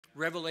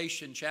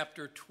Revelation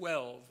chapter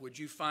 12. Would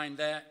you find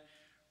that?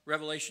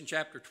 Revelation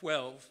chapter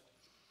 12.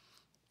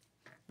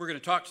 We're going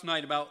to talk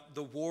tonight about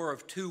the war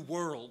of two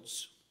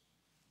worlds.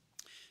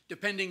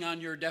 Depending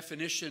on your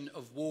definition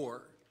of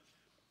war,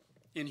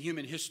 in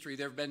human history,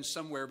 there have been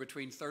somewhere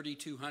between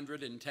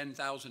 3,200 and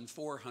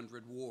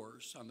 10,400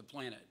 wars on the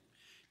planet.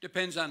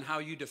 Depends on how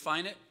you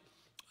define it,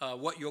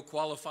 what you'll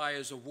qualify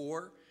as a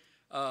war.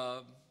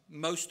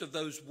 Most of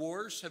those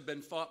wars have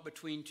been fought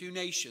between two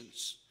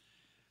nations.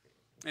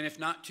 And if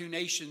not two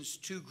nations,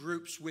 two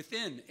groups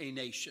within a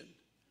nation.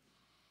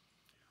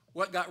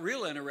 What got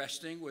real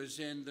interesting was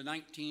in the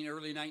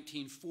early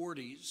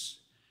 1940s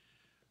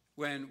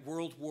when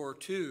World War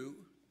II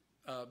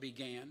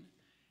began.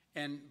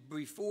 And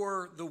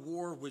before the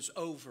war was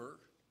over,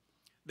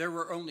 there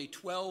were only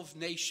 12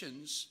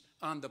 nations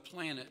on the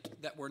planet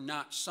that were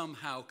not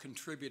somehow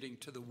contributing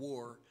to the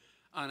war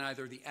on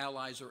either the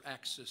Allies or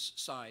Axis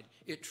side.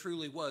 It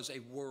truly was a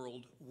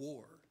world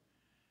war.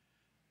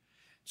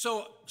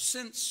 So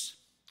since,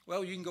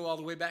 well, you can go all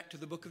the way back to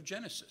the book of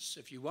Genesis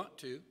if you want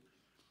to.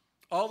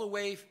 All the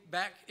way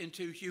back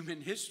into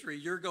human history,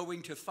 you're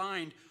going to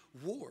find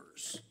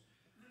wars.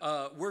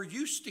 We're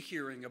used to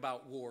hearing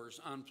about wars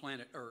on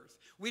planet Earth.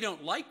 We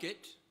don't like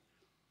it.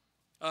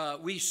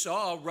 We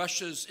saw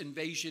Russia's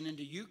invasion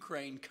into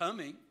Ukraine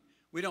coming.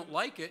 We don't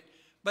like it,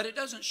 but it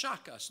doesn't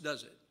shock us,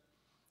 does it?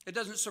 It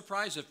doesn't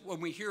surprise us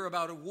when we hear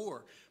about a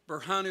war.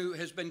 Berhanu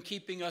has been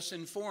keeping us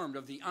informed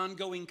of the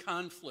ongoing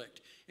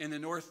conflict in the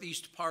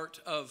northeast part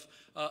of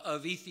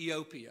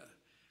Ethiopia.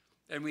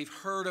 And we've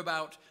heard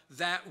about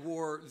that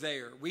war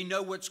there. We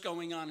know what's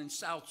going on in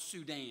South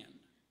Sudan.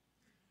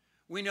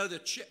 We know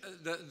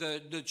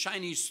the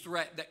Chinese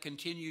threat that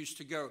continues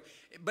to go.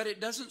 But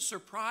it doesn't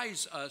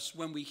surprise us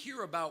when we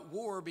hear about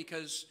war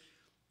because,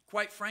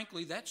 quite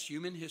frankly, that's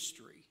human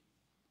history.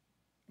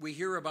 We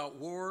hear about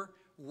war,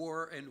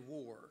 and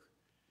war.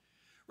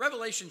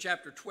 Revelation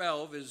chapter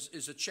 12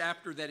 is a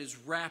chapter that is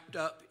wrapped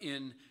up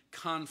in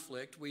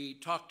conflict. We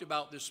talked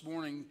about this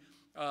morning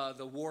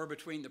the war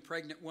between the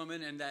pregnant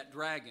woman and that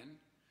dragon.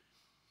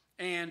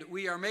 And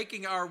we are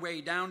making our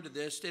way down to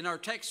this. In our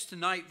text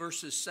tonight,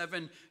 verses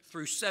 7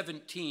 through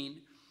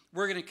 17,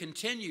 we're going to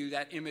continue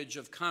that image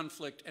of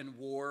conflict and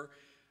war.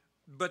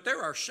 But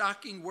there are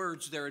shocking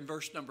words there in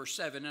verse number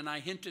 7, and I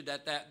hinted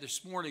at that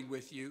this morning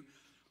with you.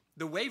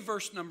 The way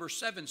verse number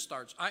 7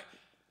 starts,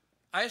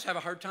 I just have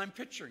a hard time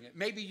picturing it.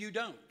 Maybe you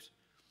don't,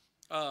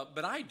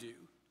 but I do.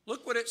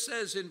 Look what it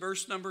says in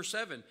verse number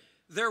 7.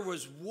 There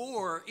was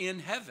war in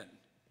heaven.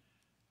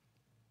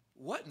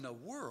 What in the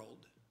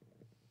world?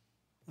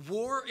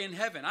 War in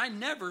heaven. I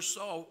never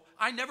saw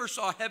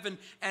heaven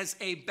as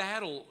a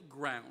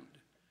battleground.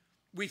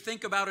 We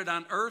think about it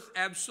on earth,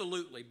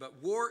 absolutely,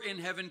 but war in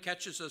heaven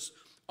catches us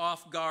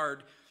off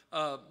guard.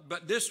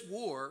 But this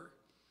war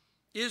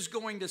is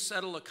going to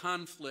settle a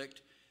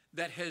conflict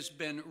that has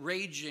been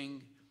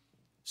raging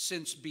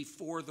since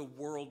before the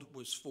world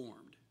was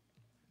formed.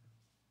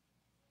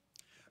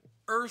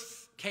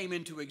 Earth came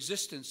into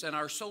existence and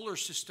our solar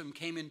system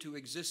came into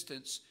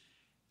existence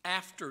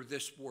after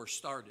this war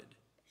started.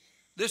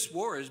 This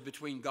war is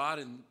between God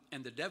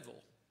and the devil.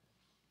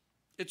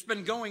 It's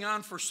been going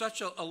on for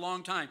such a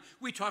long time.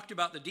 We talked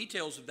about the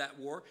details of that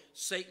war.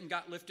 Satan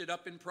got lifted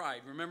up in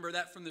pride. Remember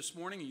that from this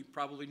morning? You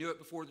probably knew it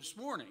before this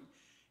morning.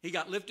 He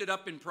got lifted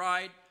up in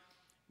pride.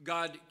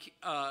 God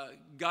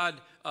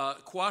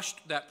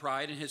quashed that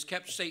pride and has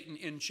kept Satan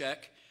in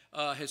check,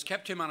 has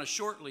kept him on a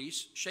short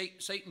leash.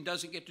 Satan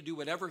doesn't get to do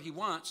whatever he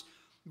wants,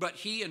 but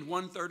he and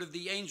 1/3 of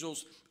the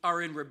angels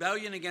are in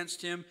rebellion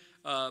against him.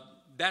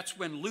 That's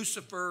when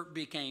Lucifer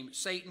became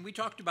Satan. We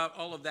talked about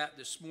all of that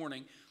this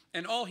morning,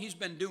 and all he's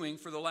been doing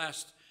for the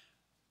last,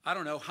 I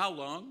don't know how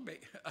long,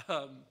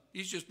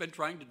 he's just been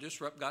trying to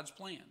disrupt God's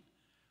plan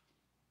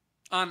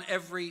on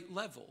every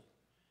level.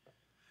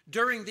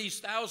 During these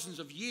thousands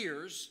of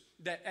years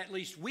that at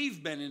least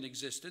we've been in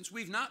existence,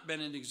 we've not been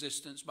in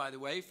existence, by the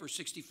way, for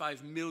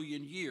 65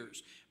 million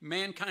years.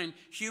 Mankind,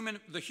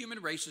 the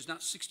human race is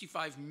not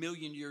 65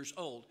 million years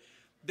old.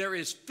 There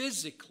is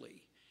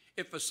physically,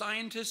 if a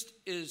scientist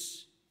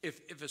is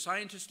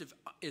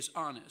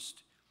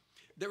honest,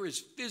 there is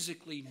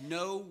physically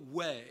no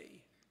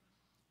way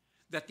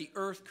that the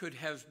earth could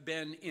have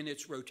been in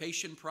its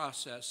rotation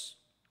process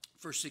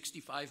for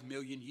 65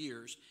 million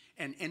years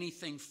and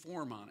anything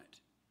form on it.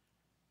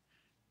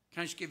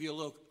 Can I just give you a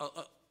little,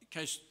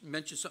 can I just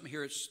mention something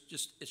here? It's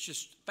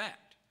just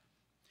fact.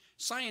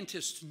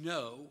 Scientists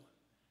know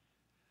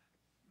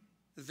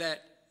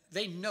that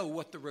they know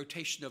what the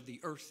rotation of the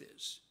earth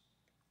is.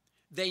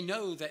 They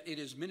know that it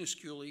is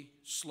minusculely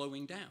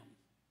slowing down.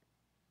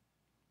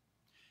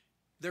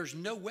 There's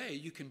no way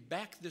you can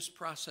back this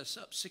process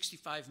up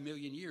 65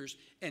 million years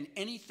and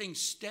anything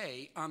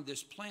stay on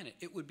this planet.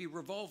 It would be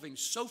revolving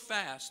so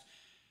fast.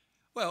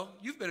 Well,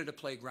 you've been at a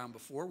playground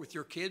before with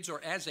your kids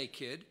or as a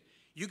kid.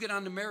 You get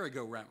on the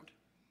merry-go-round.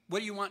 What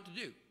do you want to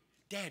do?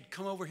 Dad,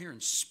 come over here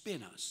and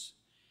spin us.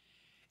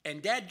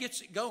 And Dad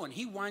gets it going.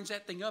 He winds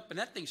that thing up, and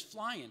that thing's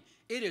flying.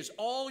 It is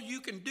all you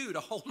can do to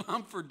hold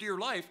on for dear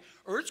life,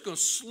 or it's going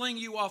to sling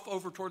you off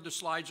over toward the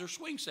slides or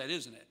swing set,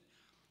 isn't it?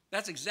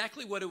 That's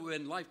exactly what it would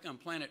have been like on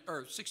planet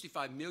Earth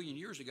 65 million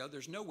years ago.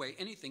 There's no way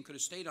anything could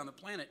have stayed on the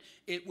planet.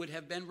 It would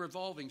have been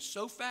revolving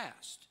so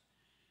fast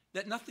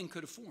that nothing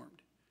could have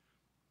formed.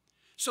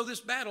 So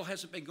this battle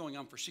hasn't been going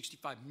on for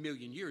 65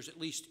 million years, at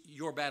least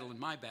your battle and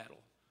my battle.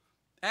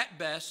 At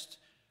best,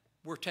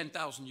 we're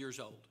 10,000 years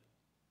old.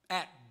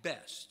 At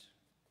best.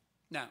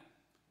 Now,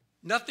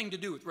 nothing to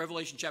do with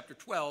Revelation chapter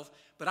 12,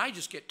 but I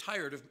just get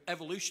tired of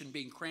evolution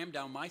being crammed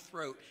down my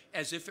throat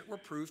as if it were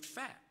proved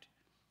fact.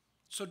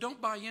 So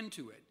don't buy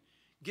into it.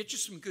 Get you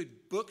some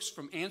good books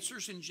from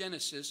Answers in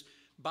Genesis.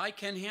 Buy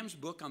Ken Ham's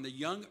book on the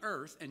young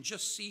earth and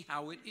just see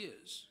how it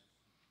is.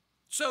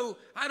 So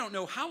I don't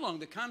know how long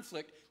the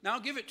conflict, now I'll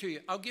give it to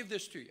you. I'll give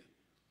this to you.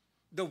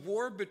 The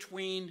war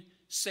between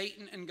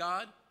Satan and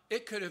God,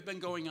 it could have been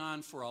going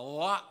on for a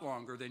lot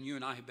longer than you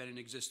and I have been in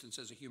existence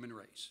as a human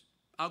race.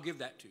 I'll give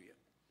that to you.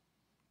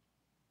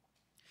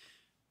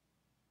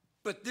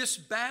 But this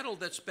battle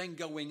that's been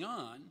going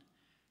on,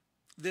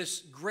 this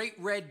great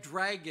red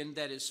dragon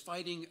that is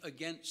fighting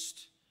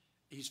against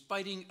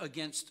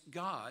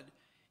God,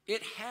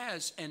 it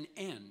has an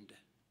end.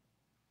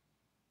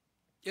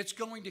 It's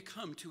going to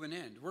come to an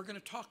end. We're going to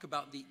talk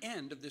about the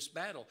end of this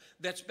battle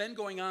that's been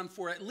going on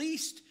for at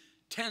least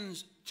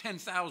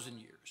 10,000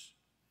 years.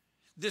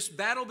 This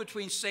battle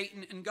between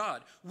Satan and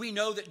God. We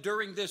know that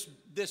during this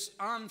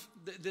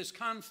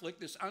conflict,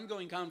 this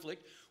ongoing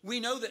conflict, we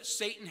know that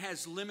Satan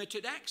has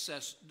limited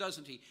access,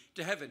 doesn't he,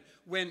 to heaven.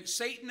 When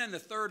Satan and the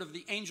third of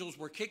the angels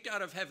were kicked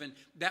out of heaven,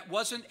 that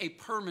wasn't a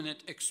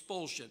permanent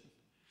expulsion.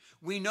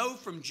 We know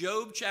from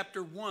Job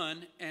chapter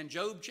 1 and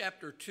Job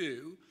chapter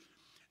 2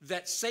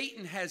 that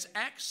Satan has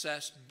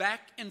access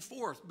back and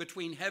forth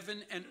between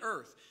heaven and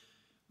earth.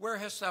 Where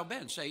hast thou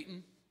been,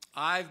 Satan?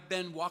 I've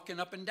been walking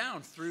up and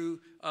down through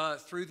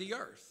the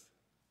earth.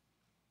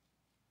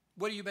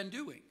 What have you been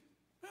doing?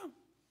 Well,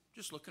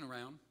 just looking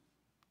around,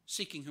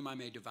 seeking whom I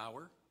may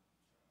devour.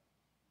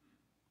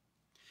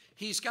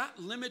 He's got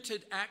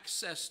limited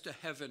access to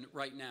heaven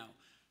right now,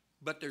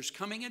 but there's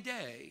coming a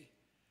day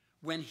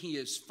when he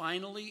is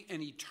finally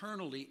and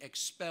eternally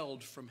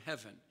expelled from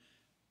heaven.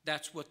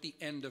 That's what the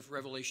end of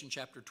Revelation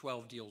chapter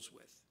 12 deals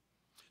with.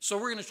 So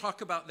we're going to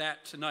talk about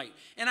that tonight.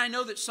 And I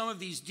know that some of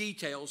these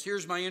details,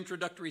 here's my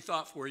introductory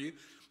thought for you.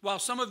 While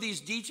some of these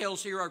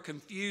details here are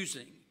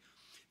confusing,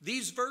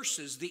 these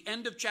verses, the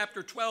end of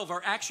chapter 12,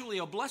 are actually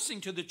a blessing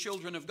to the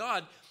children of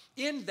God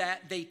in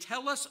that they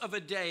tell us of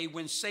a day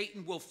when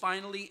Satan will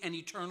finally and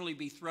eternally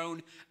be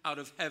thrown out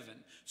of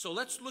heaven. So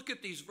let's look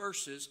at these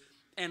verses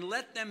and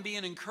let them be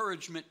an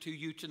encouragement to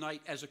you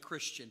tonight as a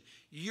Christian.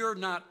 You're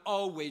not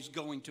always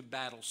going to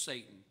battle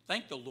Satan.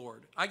 Thank the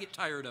Lord. I get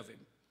tired of him.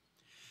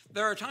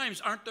 There are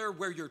times, aren't there,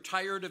 where you're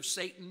tired of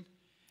Satan,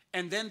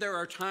 and then there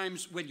are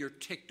times when you're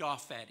ticked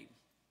off at him.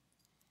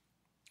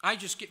 I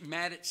just get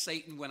mad at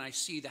Satan when I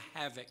see the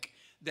havoc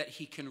that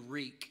he can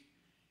wreak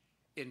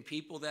in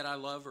people that I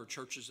love or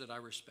churches that I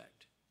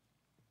respect.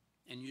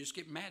 And you just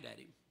get mad at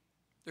him.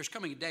 There's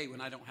coming a day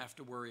when I don't have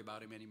to worry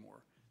about him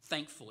anymore,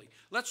 thankfully.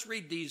 Let's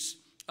read these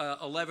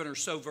 11 or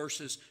so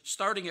verses,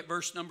 starting at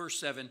verse number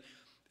 7.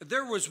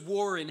 There was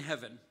war in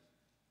heaven.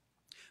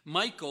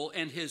 Michael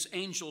and his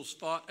angels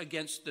fought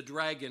against the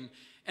dragon,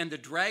 and the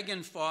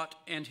dragon fought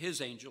and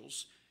his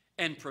angels,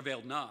 and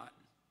prevailed not.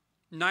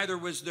 Neither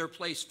was their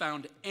place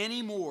found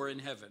any more in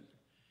heaven.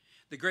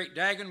 The great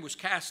dragon was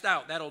cast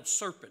out, that old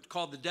serpent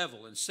called the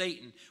devil and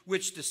Satan,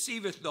 which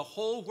deceiveth the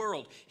whole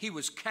world. He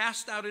was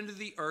cast out into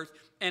the earth,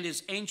 and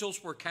his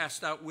angels were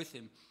cast out with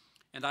him.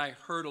 And I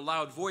heard a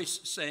loud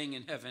voice saying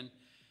in heaven,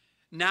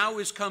 Now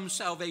is come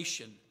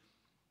salvation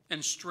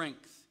and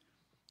strength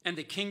and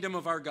the kingdom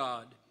of our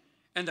God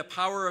and the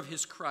power of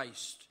his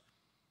Christ.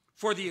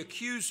 For the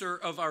accuser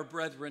of our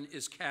brethren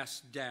is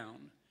cast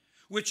down,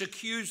 which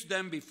accused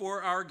them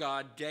before our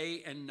God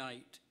day and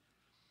night.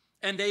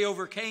 And they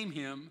overcame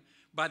him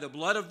by the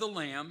blood of the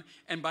Lamb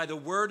and by the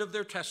word of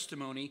their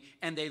testimony,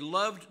 and they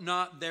loved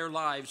not their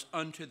lives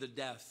unto the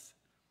death.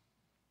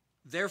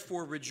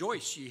 Therefore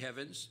rejoice, ye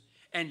heavens,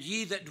 and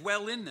ye that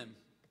dwell in them.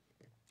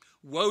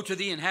 Woe to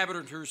the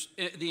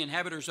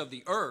inhabitants of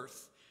the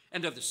earth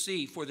and of the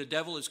sea, for the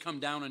devil is come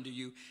down unto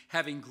you,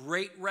 having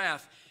great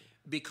wrath,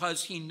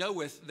 because he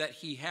knoweth that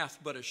he hath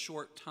but a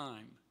short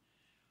time.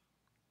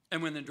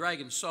 And when the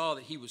dragon saw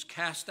that he was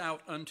cast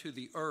out unto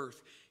the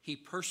earth, he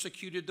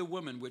persecuted the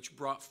woman which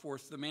brought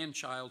forth the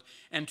man-child.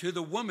 And to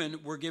the woman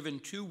were given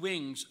 2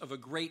 wings of a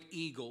great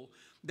eagle,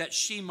 that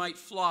she might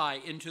fly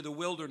into the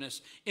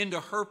wilderness, into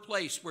her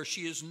place where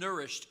she is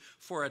nourished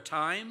for a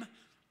time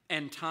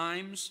and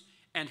times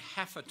and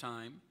half a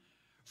time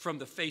from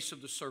the face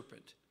of the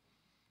serpent.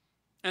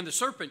 And the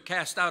serpent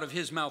cast out of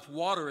his mouth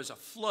water as a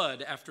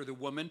flood after the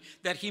woman,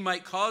 that he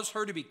might cause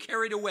her to be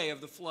carried away of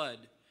the flood.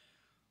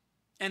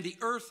 And the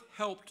earth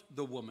helped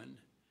the woman.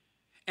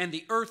 And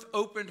the earth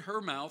opened her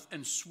mouth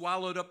and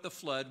swallowed up the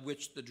flood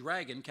which the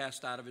dragon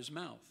cast out of his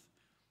mouth.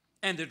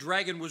 And the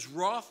dragon was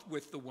wroth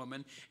with the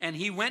woman, and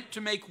he went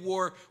to make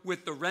war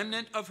with the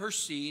remnant of her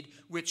seed,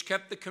 which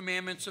kept the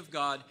commandments of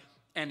God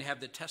and have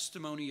the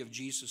testimony of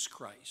Jesus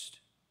Christ.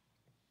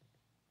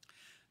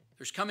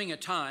 There's coming a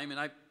time, and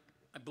I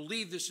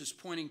believe this is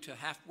pointing to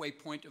halfway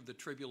point of the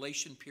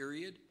tribulation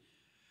period,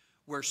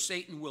 where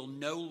Satan will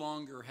no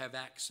longer have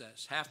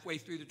access. Halfway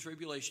through the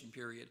tribulation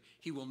period,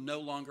 he will no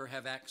longer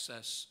have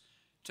access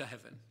to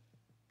heaven.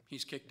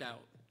 He's kicked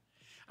out.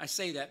 I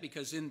say that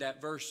because in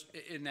that verse,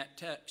 in that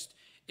text,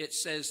 it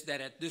says that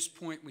at this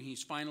point when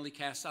he's finally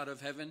cast out of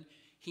heaven,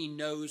 he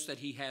knows that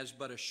he has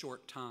but a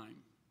short time.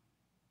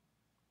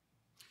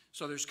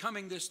 So there's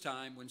coming this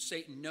time when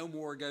Satan no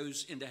more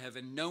goes into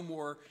heaven, no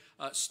more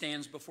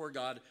stands before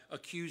God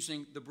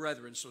accusing the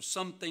brethren. So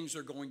some things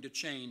are going to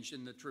change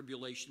in the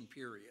tribulation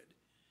period.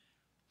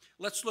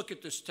 Let's look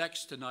at this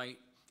text tonight.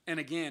 And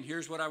again,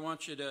 here's what I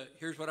want you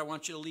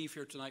to leave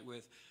here tonight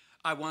with.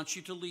 I want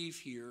you to leave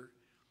here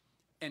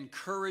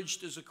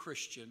encouraged as a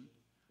Christian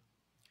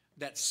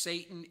that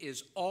Satan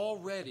is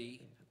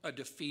already a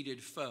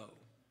defeated foe.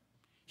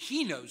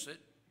 He knows it.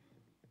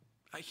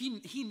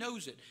 He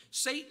knows it.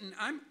 Satan,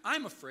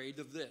 I'm afraid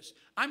of this.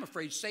 I'm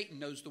afraid Satan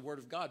knows the Word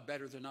of God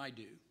better than I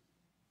do.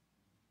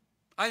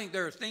 I think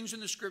there are things in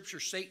the Scripture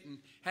Satan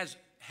has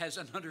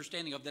an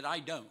understanding of that I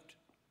don't.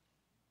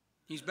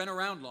 He's been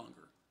around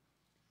longer.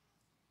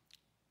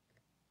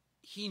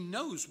 He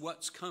knows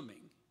what's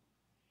coming.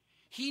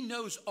 He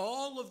knows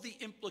all of the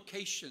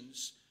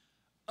implications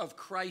of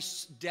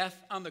Christ's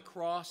death on the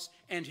cross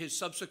and his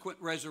subsequent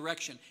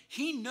resurrection.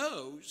 He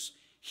knows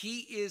he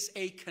is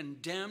a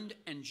condemned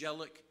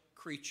angelic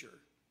creature.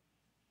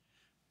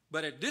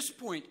 But at this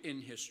point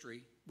in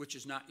history, which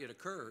has not yet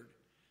occurred,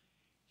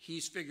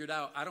 he's figured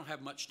out, I don't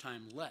have much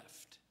time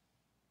left.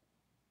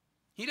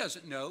 He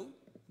doesn't know,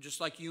 just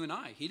like you and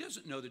I, he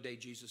doesn't know the day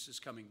Jesus is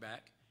coming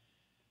back.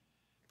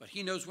 But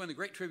he knows when the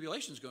Great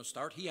Tribulation is going to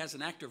start. He has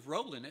an active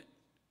role in it.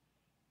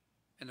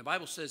 And the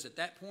Bible says at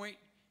that point,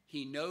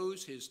 he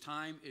knows his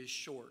time is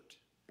short.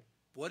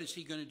 What is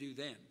he going to do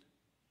then?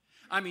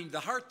 I mean, the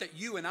heart that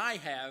you and I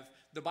have,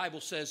 the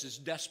Bible says, is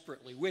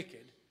desperately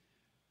wicked.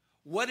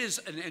 What is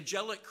an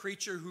angelic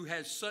creature who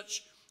has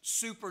such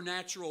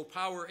supernatural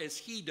power as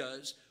he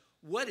does?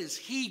 What is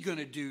he going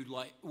to do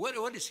like?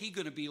 What is he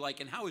going to be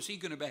like, and how is he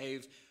going to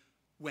behave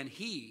when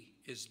he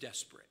is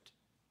desperate?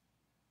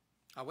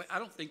 I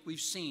don't think we've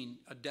seen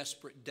a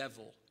desperate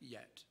devil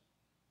yet,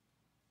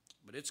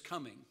 but it's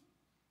coming.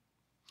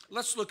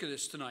 Let's look at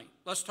this tonight.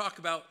 Let's talk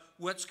about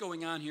what's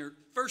going on here.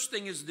 First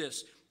thing is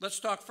this. Let's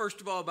talk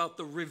first of all about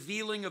the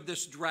revealing of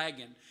this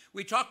dragon.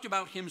 We talked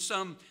about him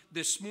some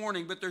this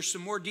morning, but there's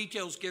some more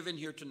details given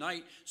here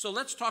tonight. So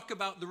let's talk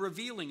about the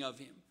revealing of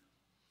him.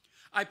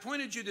 I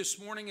pointed you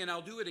this morning, and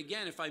I'll do it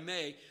again if I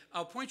may.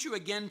 I'll point you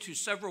again to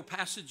several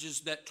passages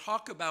that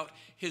talk about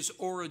his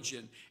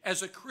origin.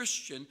 As a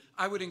Christian,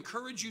 I would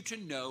encourage you to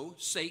know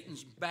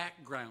Satan's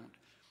background.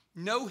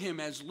 Know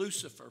him as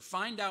Lucifer.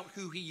 Find out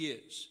who he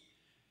is.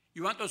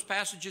 You want those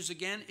passages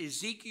again?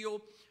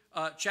 Ezekiel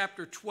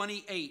chapter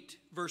 28,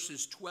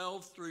 verses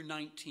 12 through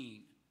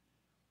 19.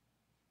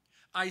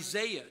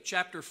 Isaiah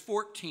chapter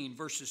 14,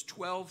 verses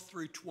 12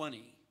 through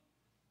 20.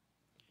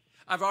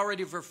 I've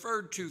already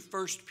referred to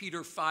 1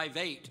 Peter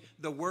 5:8,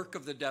 the work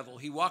of the devil.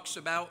 He walks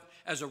about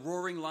as a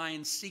roaring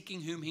lion,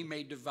 seeking whom he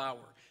may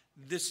devour.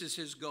 This is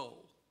his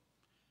goal.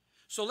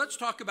 So let's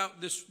talk about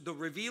this, the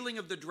revealing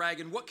of the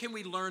dragon. What can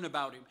we learn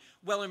about him?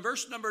 Well, in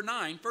verse number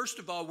 9, first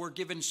of all, we're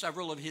given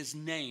several of his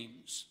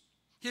names.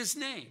 His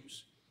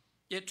names.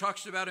 It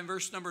talks about in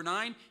verse number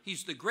 9,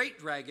 he's the great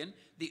dragon,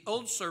 the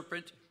old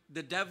serpent,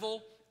 the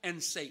devil,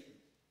 and Satan.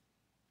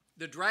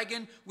 The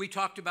dragon we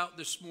talked about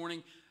this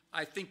morning,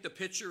 I think the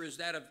picture is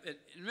that of, it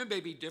may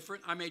be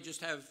different. I may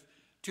just have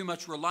too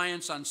much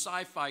reliance on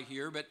sci-fi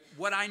here, but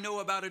what I know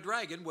about a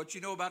dragon, what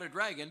you know about a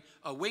dragon,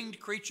 a winged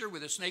creature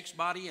with a snake's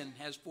body and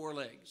has 4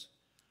 legs.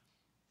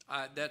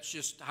 That's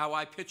just how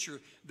I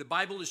picture. The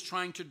Bible is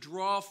trying to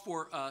draw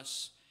for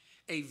us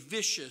a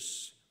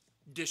vicious,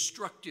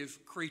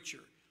 destructive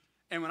creature.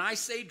 And when I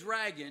say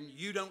dragon,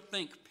 you don't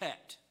think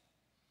pet.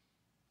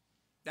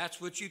 That's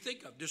what you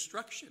think of,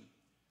 destruction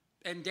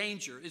and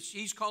danger.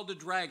 He's called a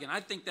dragon. I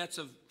think that's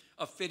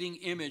a fitting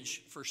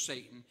image for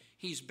Satan.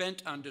 He's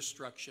bent on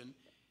destruction.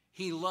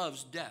 He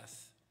loves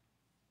death.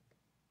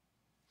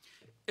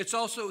 He's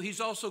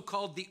also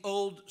called the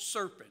old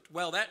serpent.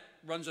 Well, that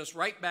runs us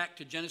right back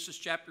to Genesis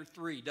chapter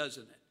 3,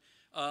 doesn't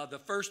it? The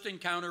first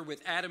encounter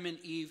with Adam and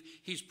Eve.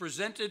 He's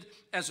presented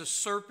as a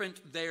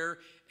serpent there.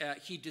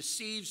 He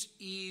deceives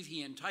Eve.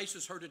 He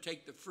entices her to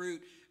take the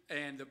fruit.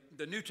 And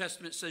the New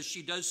Testament says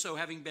she does so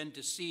having been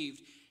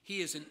deceived. He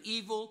is an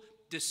evil,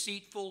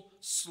 deceitful,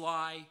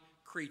 sly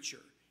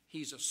creature.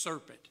 He's a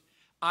serpent.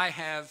 I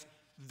have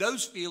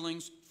those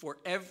feelings for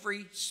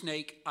every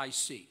snake I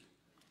see.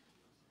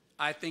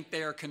 I think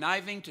they are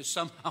conniving to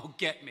somehow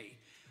get me.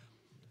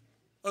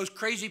 Those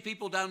crazy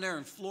people down there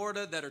in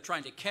Florida that are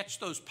trying to catch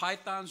those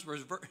pythons,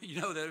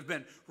 that have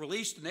been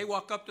released, and they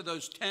walk up to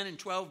those 10 and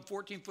 12 and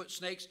 14-foot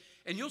snakes,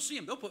 and you'll see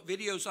them. They'll put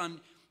videos on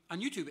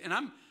YouTube, and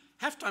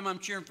Half the time I'm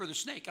cheering for the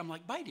snake. I'm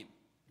like, bite him.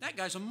 That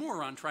guy's a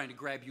moron trying to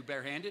grab you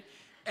barehanded.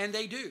 And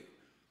they do.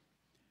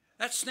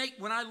 That snake,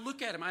 when I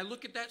look at him, I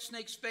look at that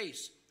snake's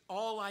face.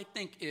 All I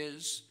think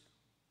is,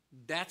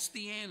 that's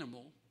the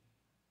animal,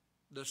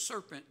 the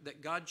serpent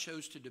that God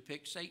chose to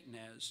depict Satan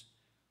as.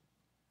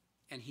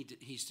 And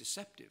he's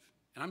deceptive.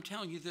 And I'm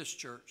telling you this,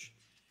 church,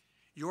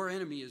 your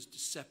enemy is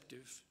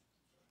deceptive.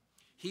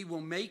 He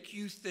will make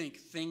you think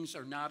things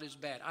are not as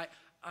bad.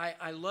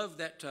 I love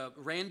that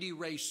Randy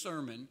Ray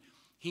sermon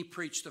he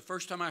preached. The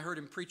first time I heard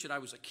him preach it, I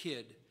was a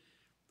kid,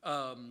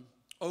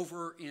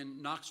 over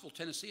in Knoxville,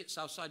 Tennessee at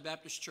Southside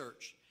Baptist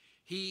Church.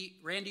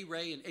 Randy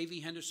Ray and A.V.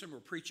 Henderson were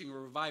preaching a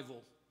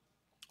revival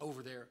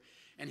over there.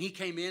 And he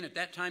came in. At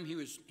that time, he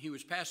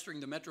was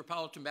pastoring the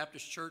Metropolitan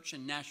Baptist Church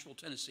in Nashville,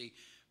 Tennessee.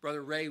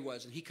 Brother Ray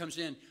was. And he comes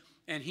in,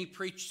 and he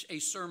preached a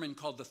sermon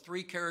called The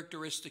Three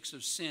Characteristics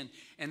of Sin.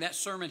 And that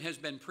sermon has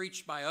been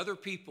preached by other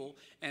people,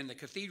 and the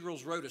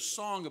cathedrals wrote a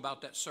song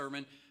about that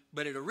sermon,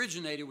 but it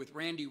originated with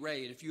Randy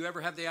Ray. And if you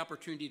ever have the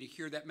opportunity to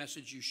hear that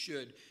message, you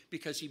should,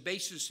 because he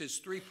bases his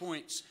 3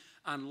 points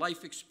on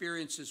life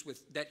experiences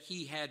that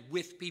he had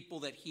with people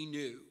that he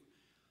knew.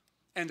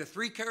 And the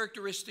 3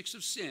 characteristics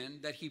of sin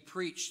that he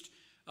preached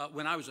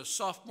when I was a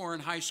sophomore in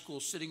high school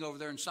sitting over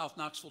there in South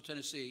Knoxville,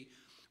 Tennessee,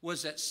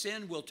 was that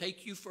sin will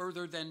take you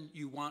further than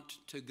you want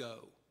to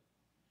go.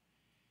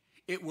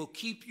 It will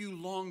keep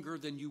you longer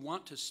than you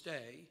want to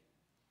stay,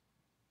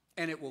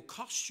 and it will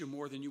cost you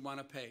more than you want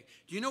to pay.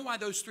 Do you know why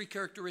those 3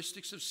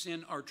 characteristics of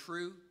sin are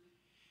true?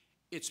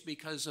 It's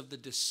because of the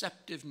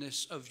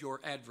deceptiveness of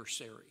your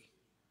adversary.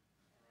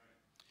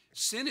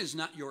 Sin is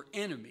not your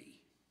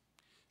enemy.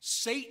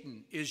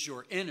 Satan is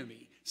your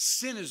enemy.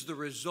 Sin is the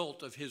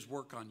result of his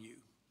work on you.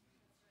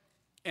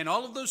 And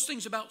all of those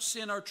things about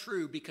sin are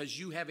true because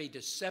you have a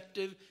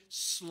deceptive,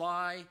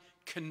 sly,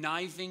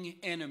 conniving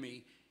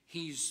enemy.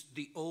 He's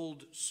the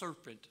old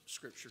serpent,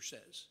 Scripture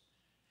says.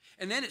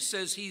 And then it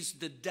says he's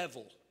the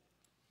devil.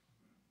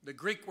 The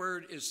Greek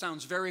word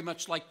sounds very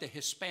much like the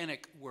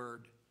Hispanic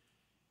word,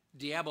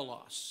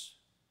 diabolos.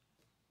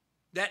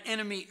 That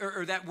enemy,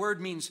 or that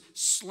word means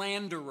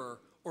slanderer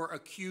or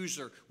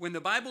accuser. When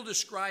the Bible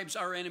describes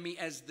our enemy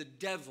as the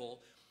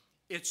devil,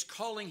 it's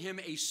calling him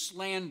a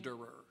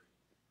slanderer,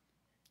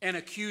 an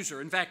accuser.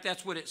 In fact,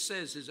 that's what it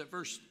says. Is it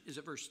verse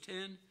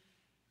 10?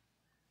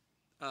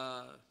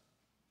 The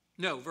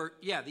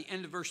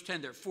end of verse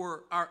 10 there.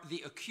 For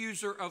the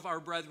accuser of our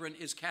brethren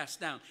is cast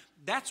down.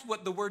 That's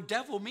what the word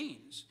devil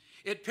means.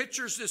 It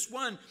pictures this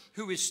one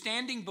who is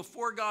standing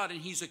before God, and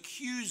he's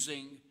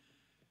accusing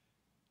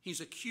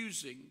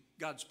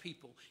God's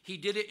people. He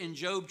did it in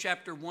Job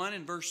chapter 1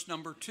 and verse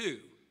number 2.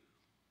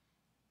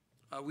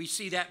 We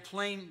see that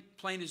plain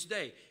as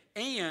day.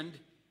 And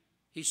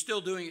he's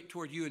still doing it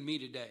toward you and me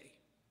today.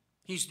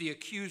 He's the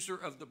accuser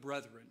of the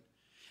brethren.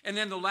 And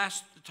then the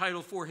last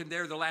title for him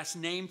there, the last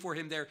name for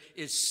him there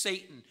is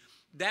Satan.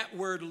 That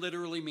word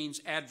literally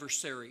means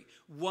adversary,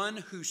 one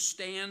who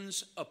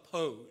stands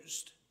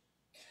opposed.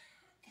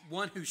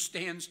 One who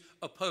stands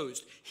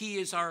opposed. He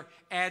is our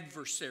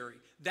adversary.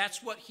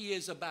 That's what he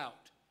is about.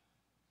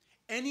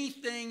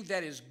 Anything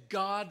that is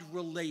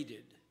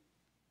God-related,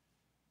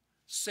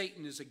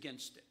 Satan is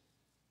against it.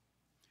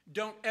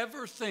 Don't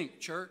ever think,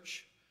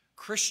 church,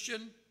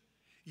 Christian,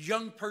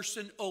 young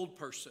person, old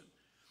person,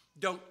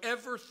 don't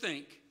ever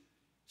think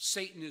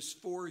Satan is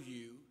for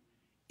you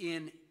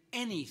in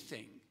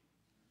anything.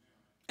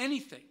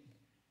 Anything.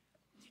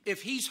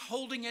 If he's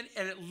holding it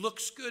and it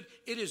looks good,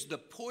 it is the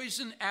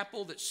poison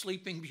apple that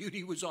Sleeping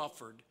Beauty was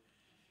offered.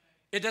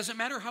 It doesn't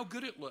matter how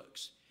good it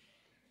looks.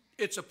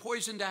 It's a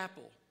poisoned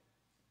apple.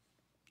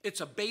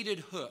 It's a baited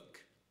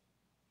hook.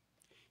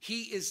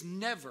 He is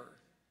never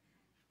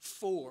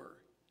for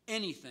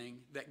anything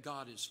that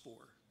God is for.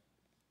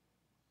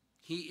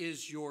 He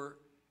is your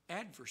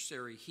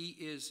adversary. He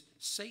is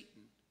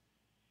Satan.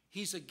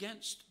 He's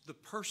against the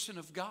person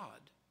of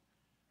God.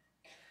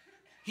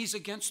 He's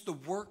against the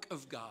work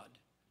of God.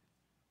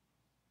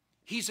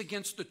 He's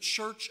against the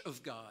church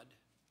of God.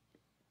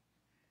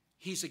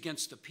 He's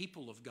against the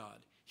people of God.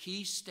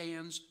 He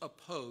stands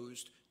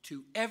opposed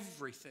to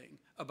everything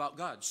about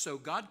God. So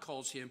God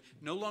calls him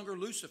no longer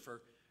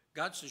Lucifer.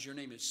 God says your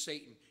name is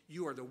Satan.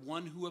 You are the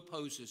one who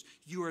opposes.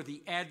 You are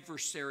the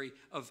adversary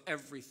of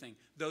everything.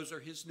 Those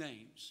are his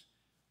names.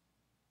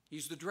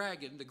 He's the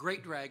dragon, the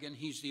great dragon.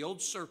 He's the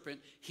old serpent.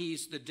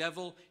 He's the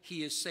devil.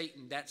 He is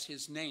Satan. That's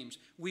his names.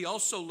 We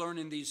also learn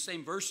in these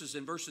same verses,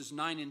 in verses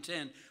 9 and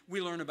 10,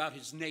 we learn about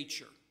his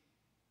nature.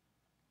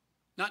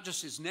 Not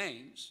just his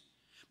names,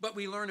 but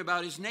we learn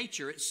about his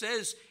nature. It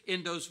says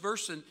in those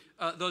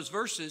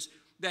verses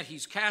that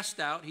he's cast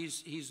out.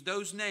 He's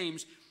those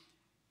names.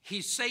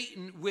 He's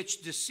Satan,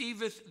 which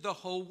deceiveth the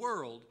whole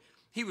world.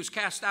 He was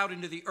cast out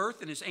into the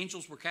earth, and his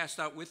angels were cast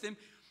out with him.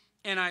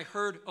 And I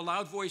heard a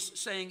loud voice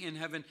saying in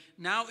heaven,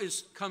 now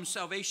is come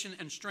salvation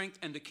and strength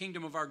and the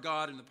kingdom of our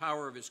God and the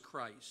power of his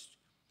Christ.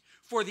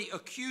 For the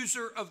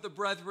accuser of the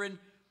brethren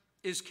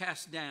is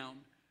cast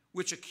down,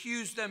 which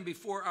accused them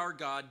before our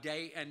God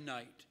day and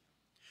night.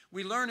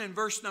 We learn in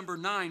verse number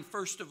 9,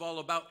 first of all,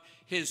 about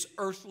his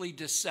earthly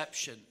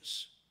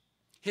deceptions.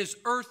 His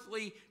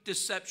earthly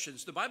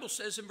deceptions. The Bible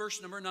says in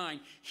verse number 9,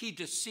 he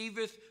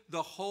deceiveth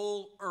the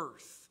whole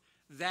earth.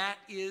 That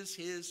is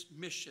his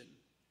mission.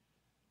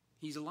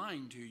 He's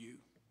lying to you.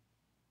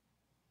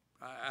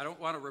 I don't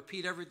want to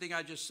repeat everything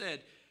I just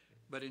said,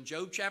 but in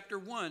Job chapter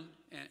 1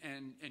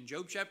 and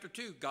Job chapter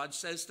 2, God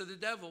says to the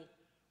devil,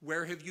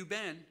 where have you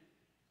been?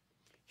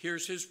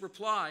 Here's his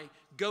reply,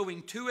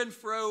 going to and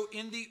fro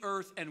in the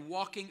earth and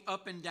walking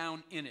up and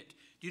down in it.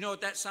 Do you know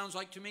what that sounds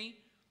like to me?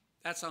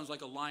 That sounds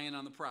like a lion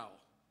on the prowl.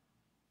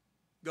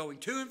 Going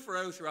to and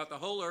fro throughout the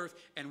whole earth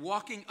and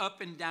walking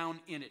up and down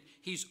in it.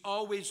 He's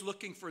always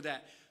looking for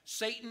that.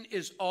 Satan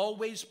is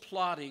always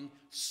plotting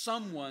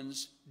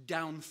someone's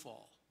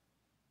downfall.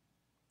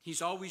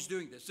 He's always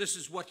doing this. This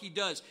is what he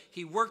does.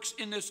 He works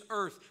in this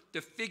earth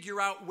to figure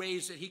out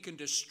ways that he can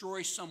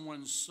destroy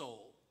someone's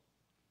soul.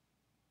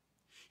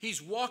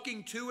 He's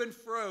walking to and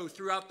fro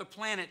throughout the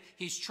planet.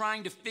 He's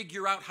trying to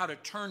figure out how to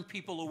turn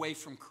people away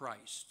from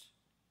Christ.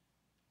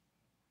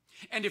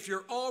 And if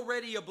you're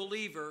already a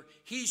believer,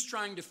 he's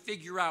trying to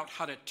figure out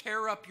how to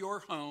tear up your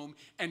home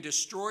and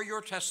destroy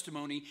your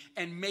testimony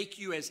and make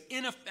you as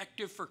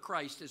ineffective for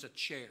Christ as a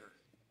chair.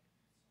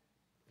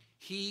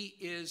 He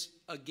is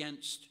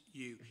against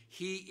you.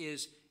 He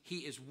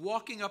is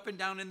walking up and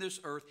down in this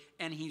earth,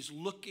 and he's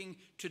looking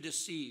to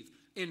deceive.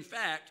 In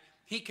fact,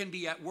 he can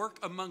be at work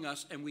among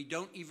us, and we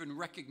don't even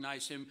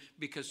recognize him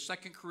because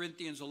 2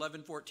 Corinthians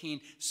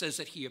 11:14 says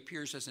that he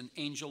appears as an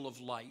angel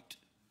of light.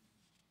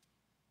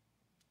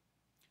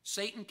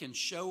 Satan can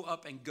show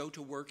up and go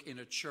to work in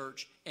a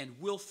church, and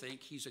we'll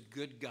think he's a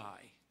good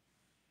guy.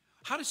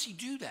 How does he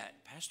do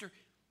that, Pastor?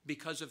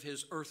 Because of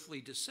his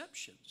earthly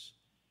deceptions.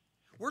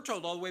 We're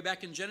told all the way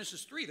back in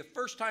Genesis 3, the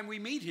first time we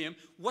meet him,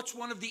 what's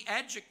one of the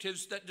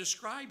adjectives that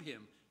describe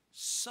him?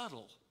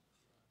 Subtle.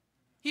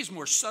 He's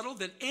more subtle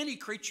than any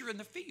creature in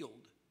the field.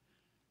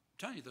 I'm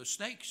telling you, those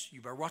snakes,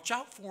 you better watch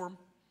out for them.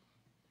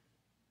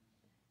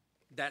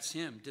 That's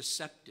him,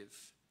 deceptive.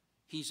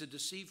 He's a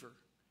deceiver.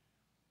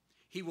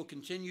 He will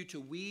continue to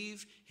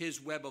weave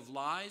his web of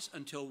lies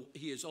until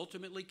he is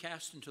ultimately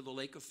cast into the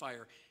lake of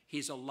fire.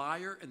 He's a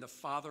liar and the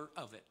father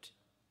of it.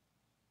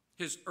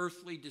 His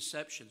earthly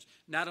deceptions.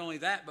 Not only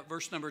that, but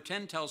verse number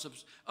 10 tells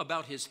us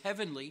about his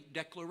heavenly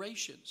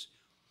declarations.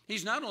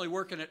 He's not only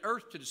working at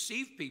earth to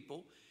deceive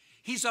people,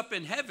 he's up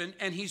in heaven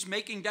and he's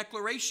making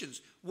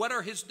declarations. What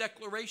are his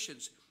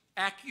declarations?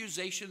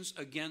 Accusations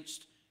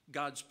against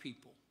God's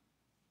people.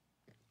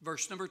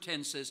 Verse number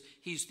 10 says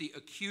he's the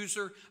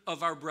accuser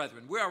of our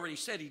brethren. We already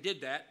said he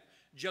did that.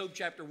 Job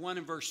chapter 1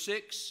 and verse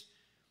 6.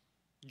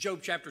 Job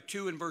chapter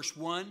 2 and verse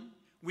 1.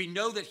 We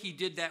know that he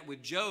did that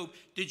with Job.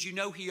 Did you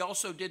know he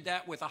also did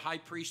that with a high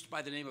priest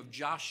by the name of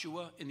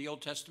Joshua in the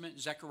Old Testament?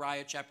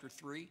 Zechariah chapter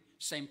 3,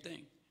 same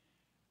thing.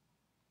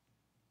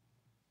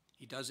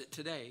 He does it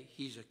today.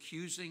 He's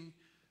accusing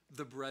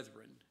the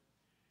brethren.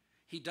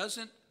 He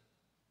doesn't,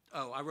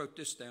 I wrote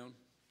this down.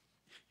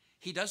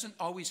 He doesn't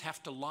always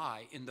have to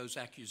lie in those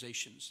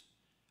accusations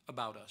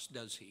about us,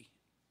 does he?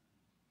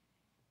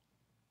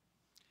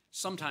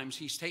 Sometimes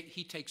he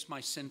takes my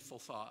sinful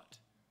thought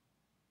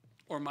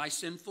or my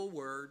sinful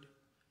word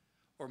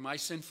or my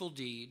sinful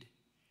deed,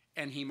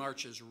 and he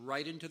marches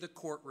right into the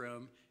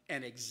courtroom,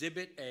 and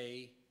Exhibit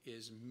A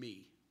is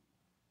me.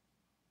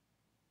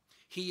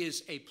 He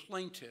is a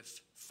plaintiff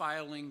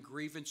filing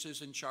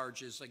grievances and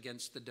charges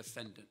against the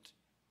defendant.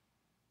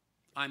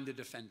 I'm the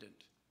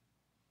defendant.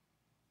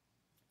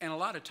 And a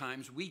lot of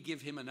times we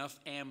give him enough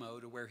ammo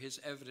to where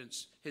his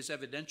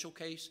evidential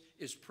case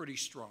is pretty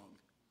strong.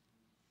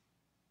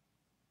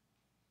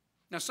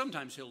 Now,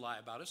 sometimes he'll lie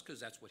about us because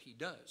that's what he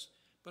does.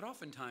 But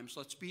oftentimes,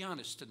 let's be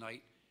honest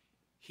tonight,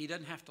 he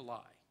doesn't have to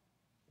lie.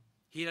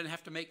 He doesn't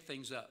have to make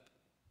things up.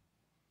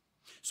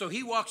 So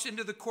he walks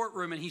into the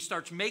courtroom and he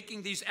starts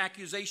making these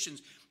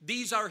accusations.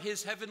 These are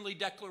his heavenly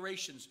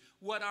declarations.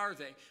 What are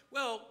they?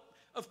 Well,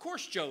 of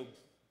course, Job,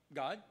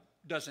 God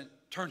doesn't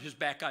turn his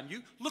back on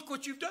you. Look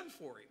what you've done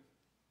for him.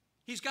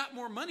 He's got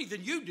more money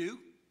than you do.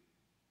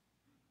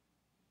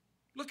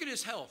 Look at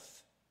his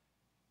health.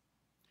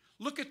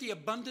 Look at the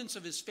abundance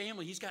of his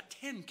family. He's got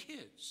 10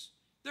 kids.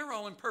 They're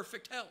all in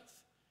perfect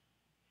health.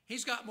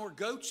 He's got more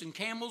goats and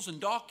camels and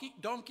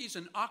donkeys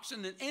and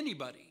oxen than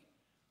anybody.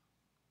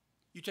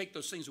 You take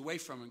those things away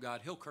from him,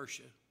 God, he'll curse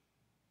you.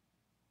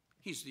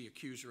 He's the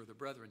accuser of the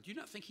brethren. Do you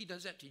not think he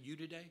does that to you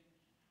today?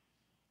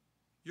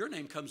 Your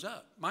name comes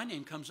up. My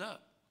name comes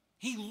up.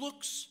 He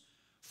looks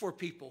for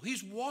people.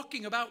 He's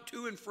walking about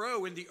to and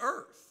fro in the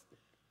earth.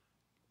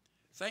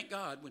 Thank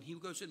God when he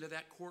goes into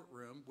that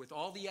courtroom with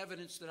all the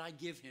evidence that I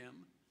give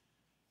him,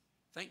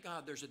 thank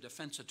God there's a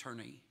defense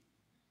attorney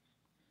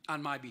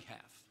on my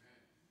behalf.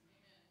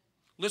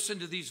 Listen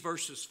to these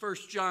verses. 1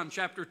 John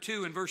chapter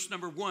 2 and verse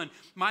number 1.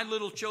 My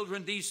little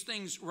children, these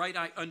things write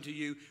I unto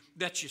you,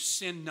 that you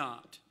sin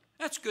not.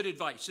 That's good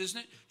advice, isn't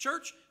it?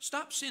 Church,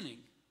 stop sinning.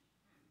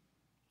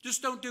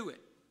 Just don't do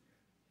it.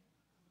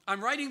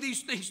 I'm writing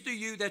these things to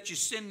you that you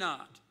sin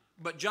not.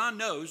 But John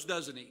knows,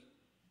 doesn't he?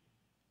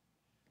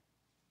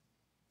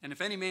 And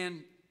if any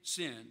man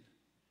sin,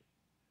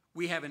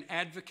 we have an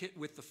advocate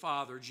with the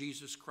Father,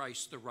 Jesus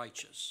Christ the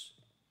righteous.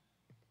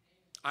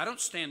 I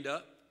don't stand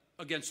up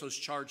against those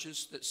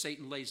charges that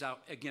Satan lays out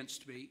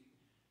against me.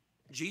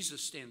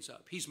 Jesus stands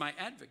up. He's my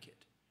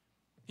advocate.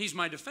 He's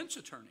my defense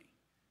attorney.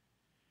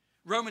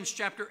 Romans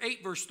chapter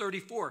 8, verse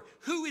 34.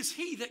 Who is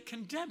he that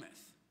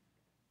condemneth?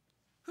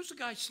 Who's the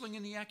guy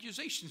slinging the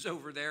accusations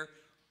over there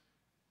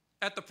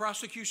at the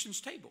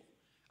prosecution's table?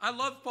 I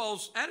love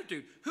Paul's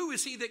attitude. Who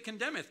is he that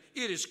condemneth?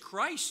 It is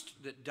Christ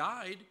that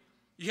died,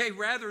 yea,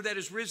 rather that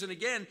is risen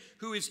again,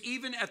 who is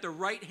even at the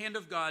right hand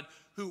of God,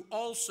 who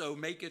also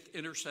maketh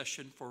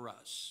intercession for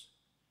us.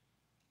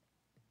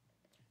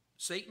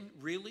 Satan,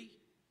 really?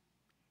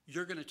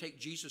 You're going to take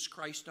Jesus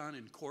Christ on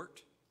in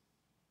court?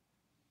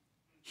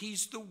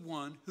 He's the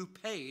one who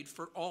paid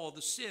for all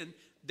the sin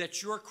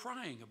that you're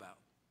crying about.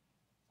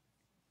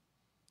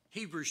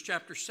 Hebrews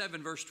chapter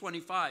 7, verse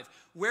 25.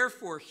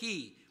 Wherefore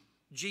he,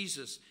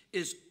 Jesus,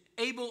 is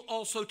able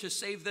also to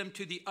save them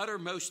to the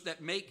uttermost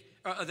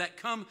that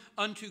come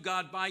unto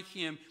God by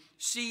him,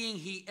 seeing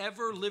he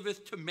ever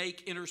liveth to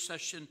make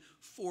intercession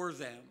for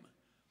them.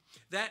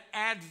 That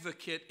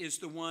advocate is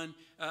the one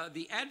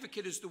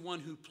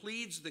who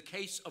pleads the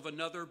case of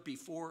another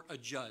before a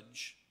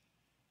judge.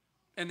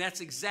 And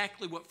that's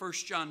exactly what 1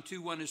 John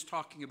 2:1 is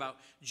talking about.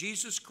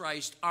 Jesus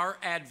Christ, our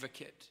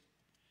advocate,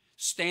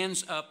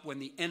 stands up when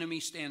the enemy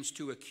stands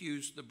to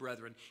accuse the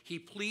brethren. He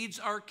pleads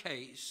our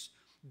case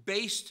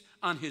based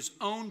on his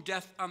own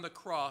death on the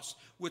cross,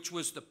 which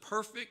was the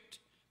perfect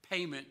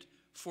payment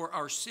for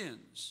our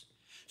sins.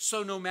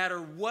 So no matter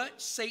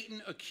what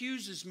Satan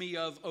accuses me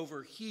of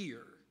over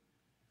here,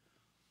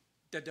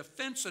 the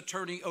defense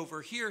attorney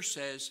over here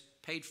says,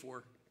 paid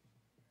for,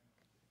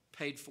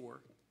 paid for,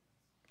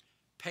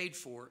 paid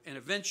for. And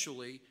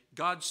eventually,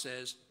 God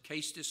says,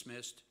 case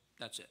dismissed,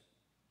 that's it.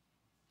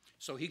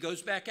 So he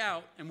goes back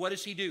out, and what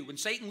does he do? When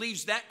Satan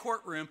leaves that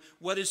courtroom,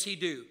 what does he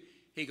do?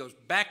 He goes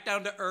back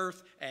down to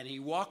earth, and he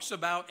walks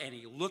about, and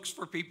he looks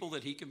for people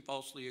that he can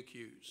falsely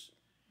accuse.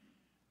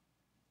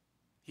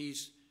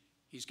 He's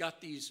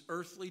got these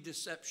earthly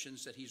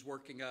deceptions that he's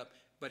working up,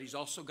 but he's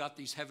also got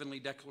these heavenly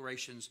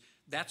declarations.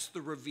 That's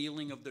the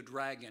revealing of the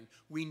dragon.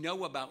 We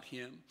know about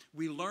him.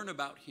 We learn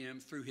about him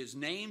through his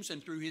names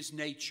and through his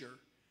nature.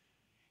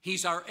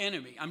 He's our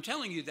enemy. I'm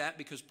telling you that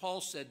because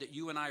Paul said that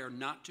you and I are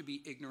not to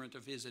be ignorant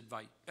of his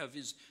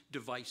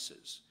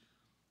devices.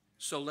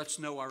 So let's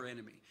know our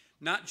enemy.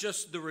 Not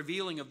just the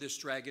revealing of this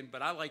dragon,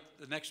 but I like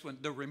the next one,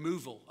 the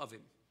removal of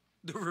him.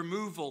 The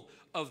removal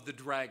of the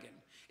dragon.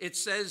 It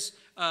says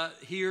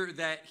here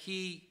that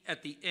he,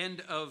 at the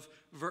end of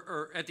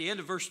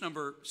verse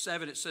number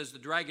 7, it says the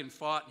dragon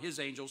fought his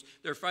angels.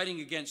 They're fighting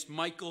against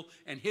Michael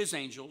and his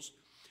angels.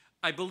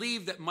 I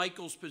believe that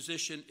Michael's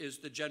position is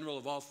the general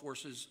of all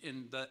forces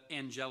in the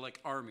angelic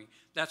army.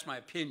 That's my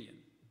opinion.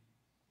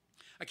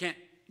 I can't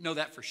know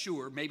that for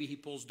sure. Maybe he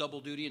pulls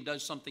double duty and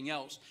does something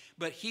else.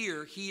 But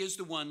here, he is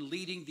the one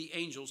leading the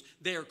angels.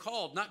 They are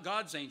called, not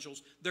God's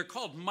angels, they're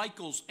called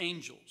Michael's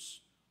angels.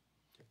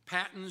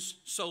 Patton's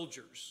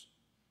soldiers.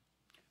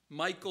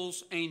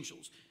 Michael's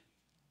angels.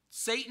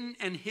 Satan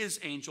and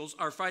his angels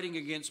are fighting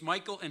against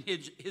Michael and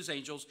his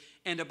angels.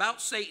 And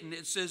about Satan,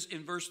 it says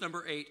in verse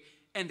number 8,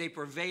 and they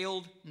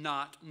prevailed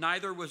not,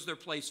 neither was their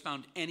place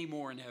found any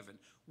more in heaven.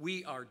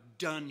 We are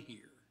done here.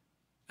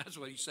 That's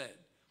what he said.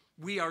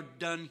 We are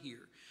done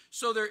here.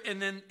 So there, and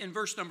then in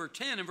verse number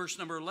 10 and verse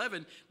number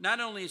 11,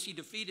 not only is he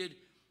defeated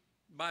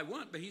by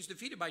one, but he's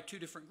defeated by two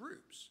different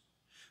groups.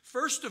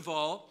 First of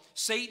all,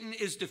 Satan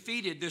is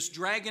defeated. This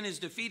dragon is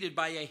defeated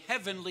by a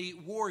heavenly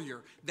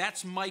warrior.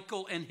 That's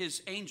Michael and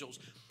his angels.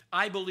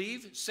 I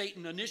believe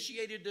Satan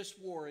initiated this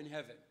war in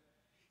heaven.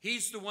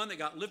 He's the one that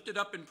got lifted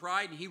up in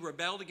pride and he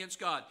rebelled against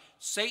God.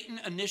 Satan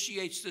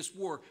initiates this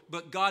war,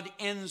 but God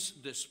ends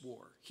this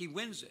war. He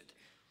wins it.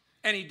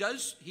 And he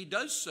does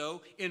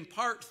so in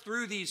part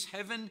through these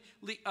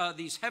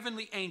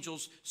heavenly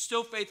angels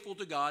still faithful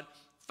to God,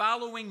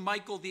 following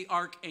Michael the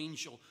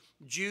archangel.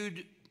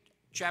 Jude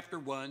chapter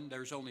 1,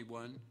 there's only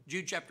one.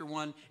 Jude chapter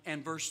 1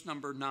 and verse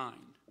number 9.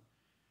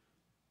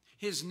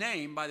 His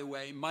name, by the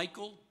way,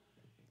 Michael,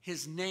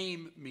 his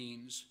name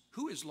means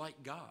who is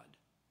like God.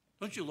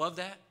 Don't you love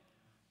that?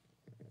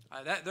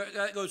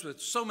 That goes with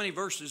so many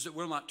verses that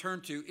we'll not turn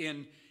to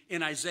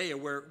in Isaiah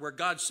where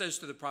God says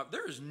to the prophet,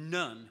 there is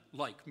none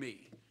like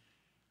me.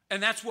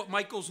 And that's what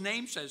Michael's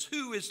name says.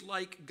 Who is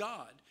like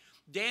God?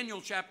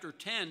 Daniel chapter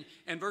 10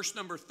 and verse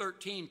number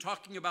 13,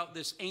 talking about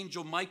this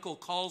angel Michael,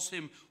 calls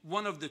him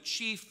one of the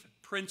chief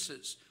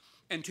princes.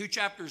 And 2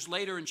 chapters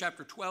later in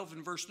chapter 12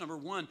 and verse number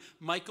 1,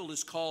 Michael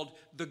is called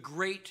the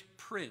great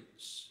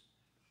prince.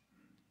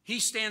 He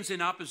stands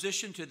in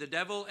opposition to the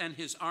devil and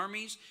his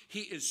armies. He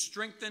is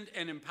strengthened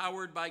and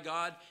empowered by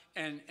God.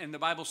 And the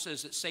Bible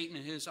says that Satan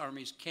and his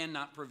armies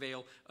cannot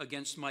prevail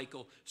against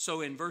Michael.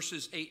 So in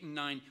verses 8 and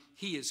 9,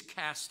 he is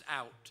cast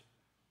out.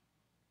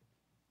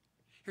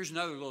 Here's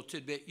another little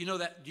tidbit. You know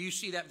that? Do you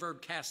see that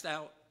verb cast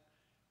out?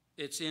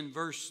 It's in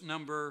verse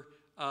number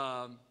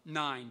 9,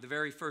 the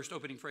very first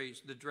opening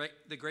phrase.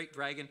 The great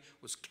dragon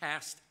was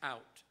cast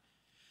out.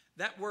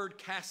 that word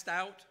cast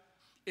out,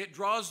 it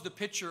draws the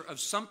picture of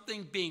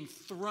something being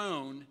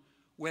thrown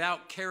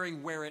without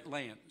caring where it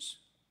lands.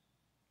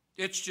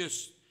 It's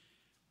just,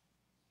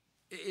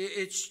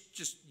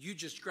 you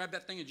just grab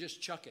that thing and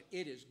just chuck it.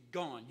 It is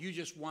gone. You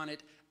just want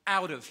it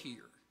out of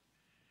here.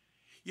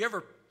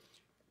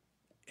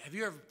 Have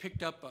you ever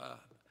picked up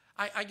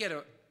I get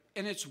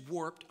and it's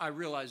warped, I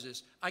realize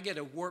this, I get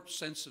a warped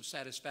sense of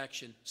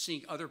satisfaction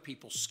seeing other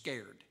people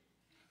scared.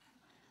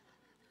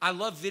 I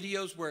love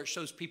videos where it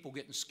shows people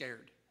getting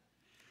scared.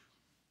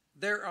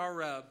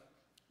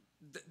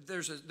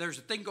 There's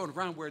a thing going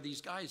around where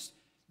these guys,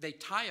 they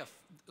tie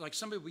like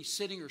somebody will be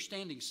sitting or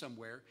standing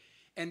somewhere,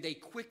 and they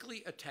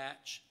quickly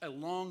attach a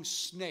long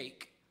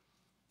snake,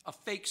 a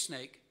fake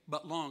snake,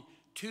 but long,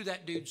 to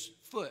that dude's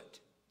foot.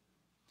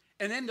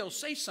 And then they'll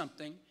say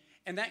something,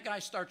 and that guy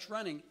starts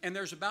running, and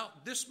there's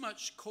about this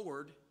much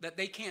cord that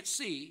they can't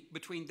see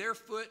between their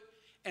foot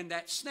and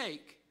that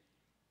snake.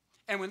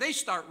 And when they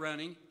start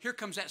running, here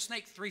comes that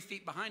snake 3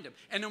 feet behind them.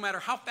 And no matter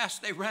how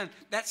fast they run,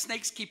 that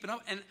snake's keeping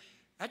up. And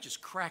that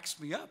just cracks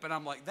me up. And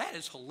I'm like, that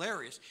is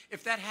hilarious.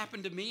 If that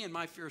happened to me and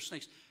my fear of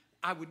snakes,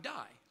 I would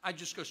die. I'd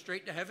just go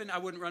straight to heaven. I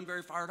wouldn't run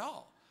very far at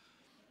all.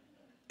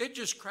 It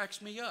just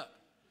cracks me up.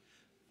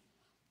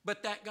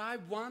 But that guy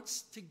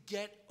wants to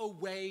get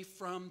away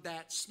from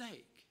that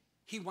snake.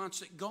 He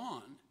wants it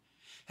gone.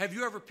 Have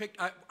you ever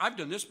I've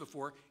done this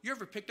before. You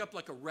ever picked up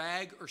like a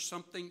rag or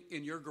something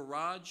in your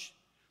garage?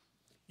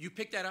 You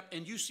pick that up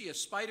and you see a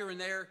spider in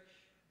there,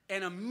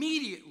 and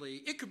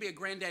immediately, it could be a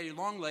granddaddy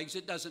longlegs,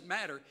 it doesn't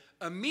matter.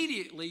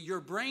 Immediately, your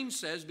brain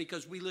says,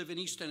 because we live in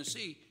East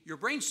Tennessee, your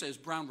brain says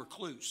brown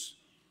recluse.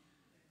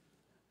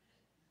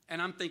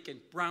 And I'm thinking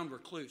brown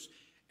recluse.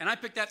 And I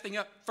pick that thing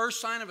up, first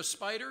sign of a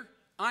spider,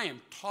 I am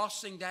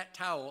tossing that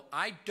towel.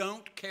 I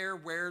don't care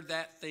where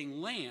that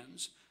thing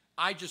lands.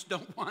 I just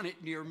don't want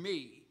it near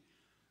me.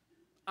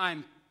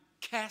 I'm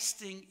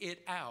casting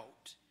it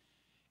out.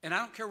 And I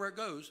don't care where it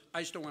goes.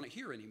 I just don't want it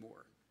here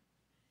anymore.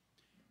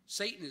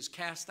 Satan is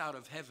cast out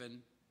of heaven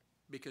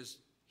because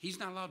he's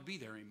not allowed to be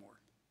there anymore.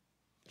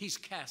 He's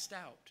cast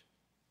out.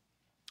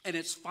 And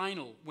it's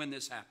final when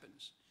this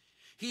happens.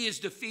 He is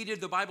defeated,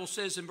 the Bible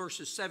says in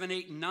verses 7,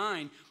 8, and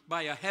 9,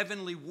 by a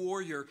heavenly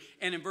warrior.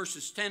 And in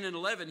verses 10 and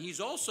 11, he's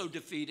also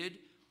defeated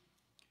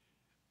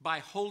by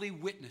holy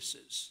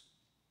witnesses.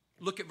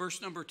 Look at verse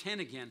number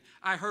 10 again.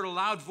 I heard a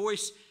loud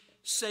voice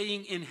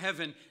saying in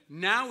heaven,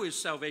 now is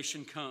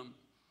salvation come,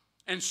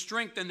 and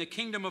strength in the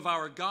kingdom of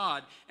our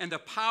God, and the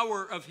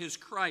power of his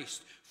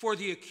Christ. For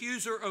the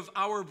accuser of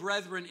our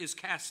brethren is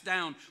cast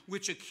down,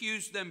 which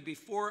accused them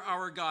before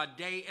our God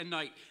day and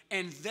night.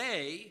 And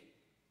they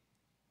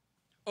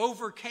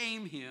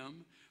overcame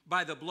him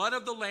by the blood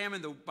of the Lamb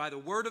and by the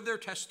word of their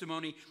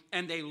testimony,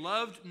 and they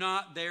loved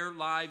not their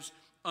lives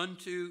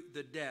unto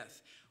the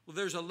death. Well,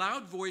 there's a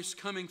loud voice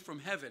coming from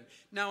heaven.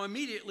 Now,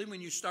 immediately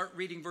when you start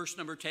reading verse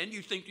number 10,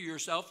 you think to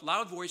yourself,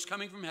 loud voice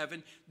coming from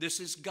heaven, this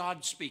is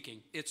God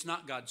speaking. It's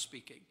not God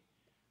speaking.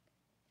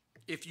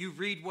 If you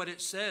read what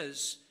it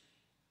says,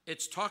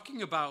 it's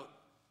talking about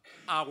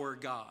our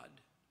God.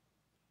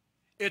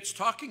 It's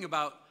talking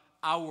about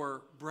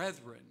our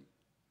brethren.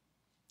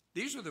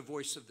 These are the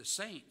voice of the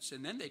saints.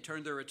 And then they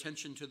turn their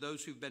attention to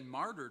those who've been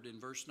martyred in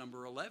verse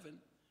number 11.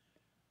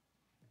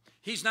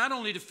 He's not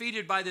only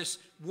defeated by this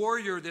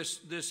warrior,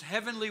 this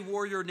heavenly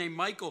warrior named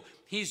Michael,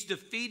 he's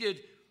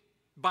defeated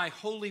by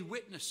holy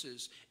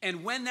witnesses.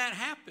 And when that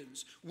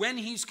happens, when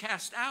he's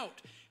cast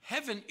out,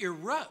 heaven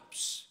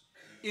erupts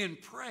in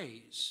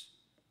praise.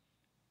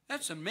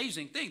 That's an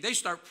amazing thing. They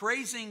start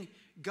praising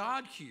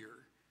God here.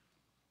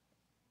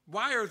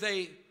 Why are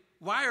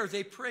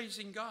they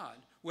praising God?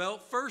 Well,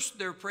 first,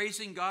 they're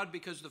praising God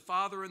because the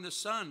Father and the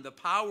Son, the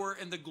power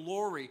and the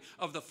glory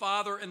of the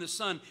Father and the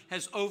Son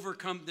has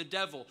overcome the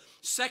devil.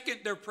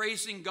 Second, they're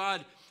praising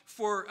God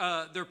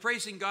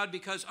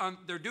because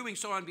they're doing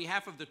so on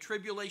behalf of the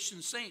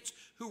tribulation saints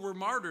who were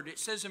martyred. It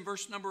says in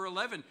verse number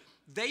 11,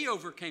 they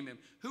overcame him.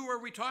 Who are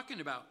we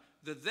talking about?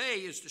 The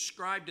they is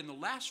described in the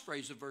last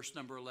phrase of verse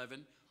number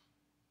 11.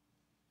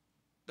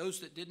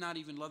 Those that did not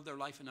even love their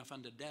life enough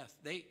unto death.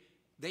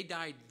 They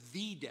died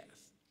the death.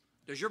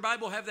 Does your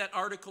Bible have that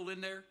article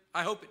in there?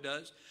 I hope it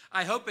does.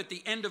 I hope at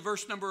the end of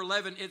verse number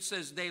 11 it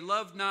says, they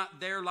loved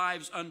not their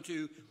lives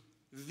unto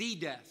the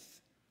death.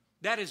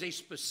 That is a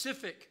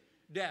specific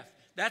death.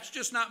 That's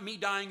just not me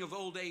dying of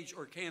old age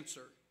or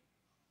cancer.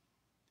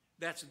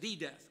 That's the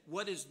death.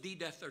 What is the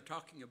death they're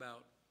talking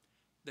about?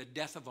 The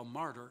death of a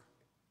martyr.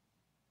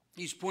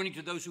 He's pointing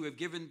to those who have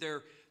given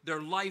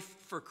their life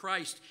for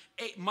Christ.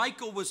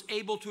 Michael was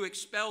able to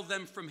expel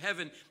them from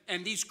heaven,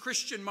 and these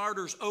Christian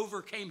martyrs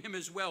overcame him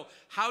as well.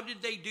 How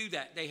did they do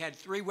that? They had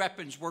 3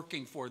 weapons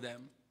working for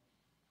them.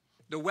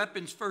 The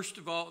weapons, first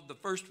of all, the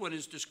first one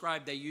is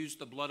described, they used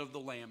the blood of the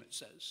Lamb, it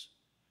says.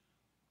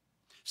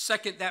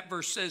 Second, that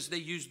verse says they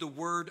used the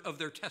word of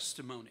their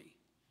testimony.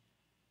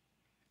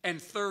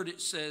 And third, it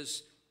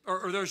says,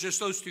 or there's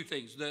just those 2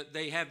 things.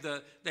 They have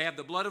the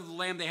blood of the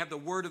Lamb, they have the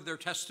word of their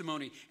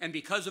testimony. And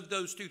because of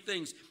those 2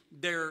 things,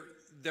 their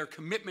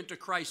commitment to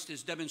Christ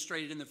is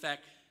demonstrated in the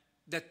fact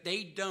that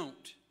they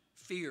don't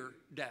fear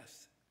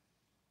death.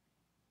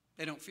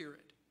 They don't fear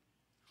it.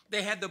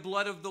 They had the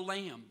blood of the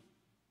Lamb.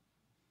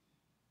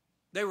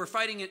 They were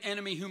fighting an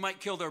enemy who might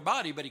kill their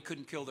body, but he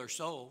couldn't kill their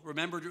soul.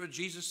 Remember what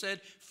Jesus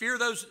said?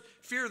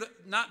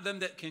 Not them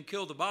that can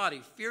kill the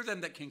body, fear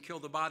them that can kill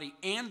the body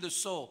and the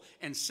soul,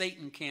 and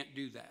Satan can't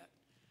do that.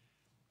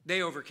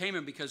 They overcame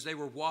him because they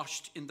were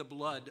washed in the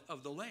blood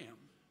of the Lamb.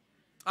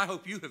 I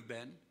hope you have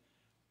been.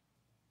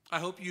 I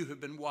hope you have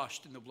been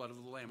washed in the blood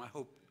of the Lamb.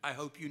 I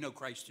hope you know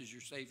Christ is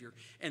your Savior.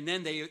 And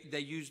then they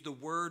used the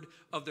word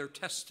of their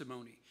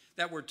testimony.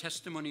 That word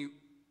testimony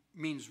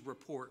means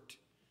report.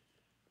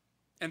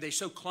 And they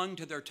so clung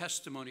to their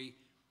testimony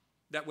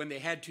that when they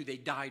had to, they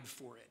died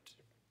for it.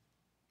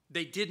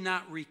 They did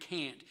not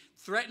recant.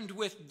 Threatened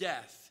with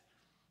death,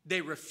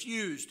 they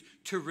refused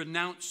to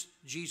renounce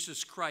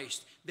Jesus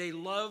Christ. They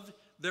loved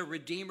their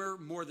Redeemer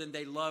more than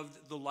they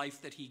loved the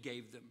life that he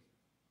gave them.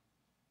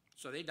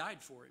 So they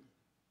died for him.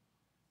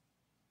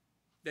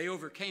 They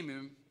overcame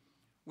him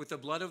with the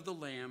blood of the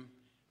Lamb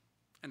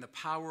and the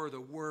power of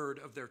the word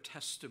of their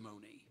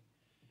testimony.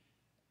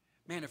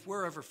 Man, if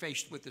we're ever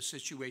faced with a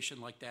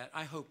situation like that,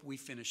 I hope we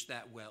finish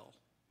that well.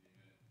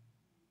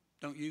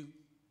 Don't you?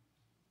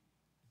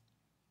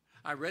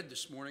 I read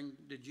this morning,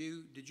 did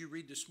you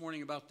read this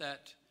morning about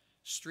that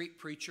street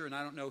preacher? And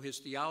I don't know his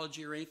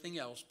theology or anything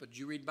else, but did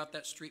you read about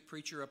that street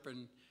preacher up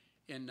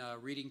in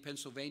Reading,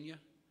 Pennsylvania?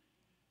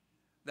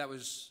 That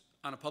was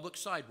on a public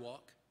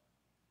sidewalk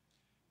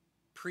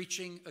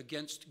preaching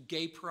against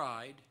gay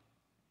pride,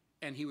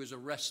 and he was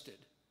arrested.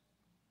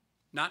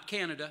 Not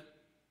Canada,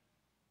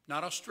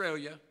 not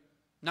Australia,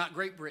 not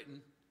Great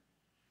Britain,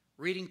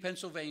 Reading,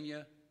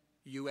 Pennsylvania,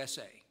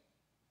 USA.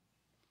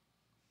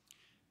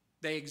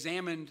 They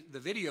examined the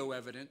video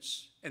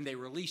evidence and they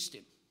released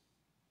him.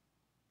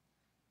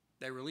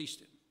 They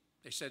released him.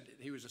 They said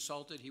he was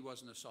assaulted. He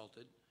wasn't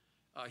assaulted.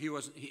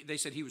 They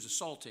said he was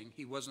assaulting.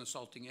 He wasn't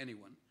assaulting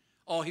anyone.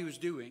 All he was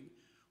doing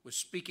was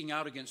speaking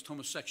out against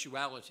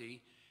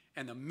homosexuality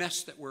and the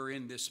mess that we're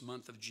in this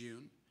month of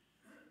June.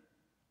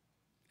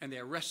 And they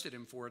arrested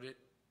him for it.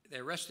 They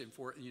arrested him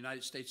for it in the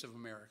United States of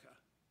America.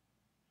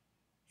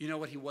 You know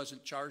what he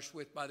wasn't charged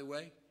with, by the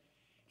way?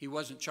 He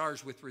wasn't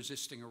charged with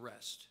resisting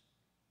arrest.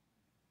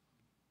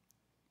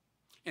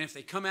 And if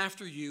they come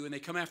after you and they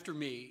come after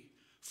me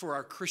for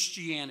our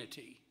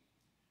Christianity,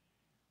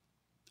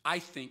 I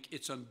think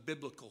it's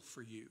unbiblical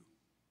for you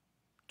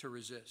to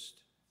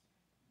resist.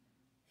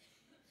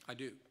 I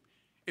do.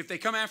 If they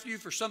come after you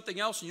for something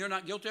else and you're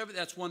not guilty of it,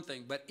 that's one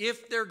thing. But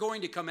if they're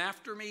going to come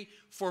after me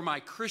for my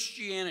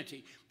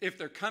Christianity, if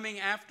they're coming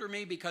after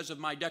me because of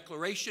my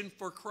declaration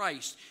for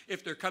Christ,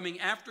 if they're coming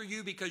after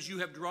you because you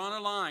have drawn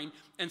a line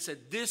and said,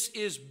 this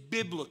is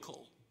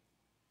biblical,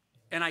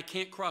 and I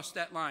can't cross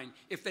that line,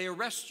 if they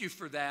arrest you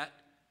for that,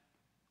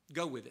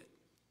 go with it.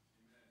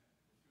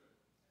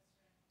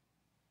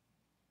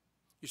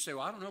 You say,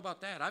 well, I don't know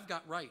about that. I've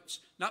got rights.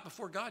 Not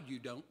before God, you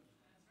don't.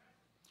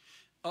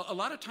 A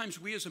lot of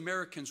times we as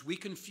Americans, we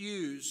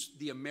confuse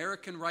the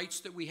American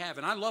rights that we have.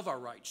 And I love our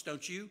rights,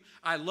 don't you?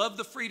 I love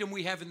the freedom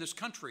we have in this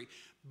country.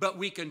 But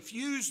we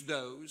confuse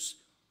those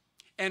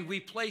and we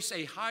place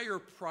a higher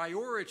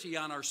priority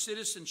on our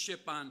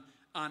citizenship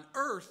on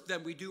earth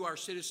than we do our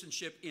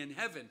citizenship in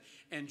heaven.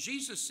 And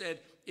Jesus said,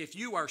 if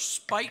you are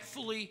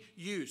spitefully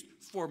used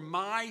for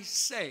my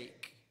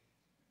sake,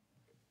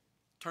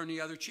 turn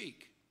the other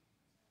cheek.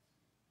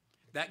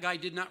 That guy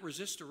did not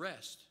resist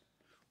arrest.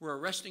 We're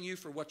arresting you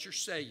for what you're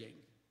saying.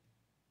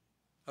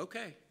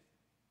 Okay.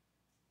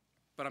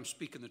 But I'm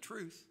speaking the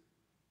truth.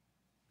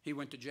 He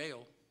went to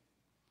jail.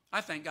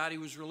 I thank God he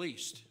was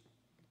released.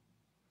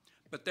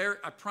 But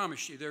I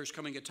promise you, there's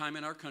coming a time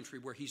in our country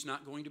where he's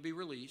not going to be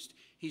released.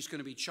 He's going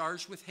to be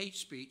charged with hate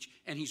speech,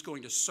 and he's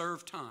going to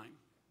serve time.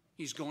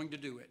 He's going to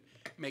do it.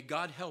 May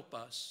God help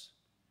us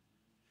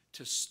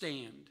to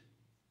stand.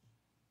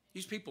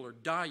 These people are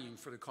dying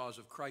for the cause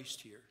of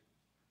Christ here.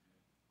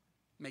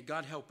 May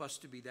God help us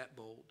to be that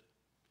bold.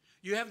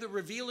 You have the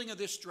revealing of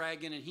this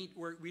dragon, and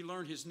where we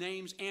learn his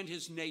names and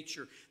his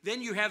nature.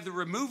 Then you have the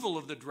removal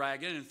of the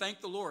dragon, and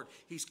thank the Lord,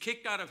 he's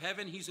kicked out of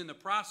heaven. He's in the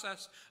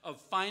process of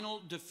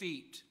final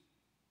defeat.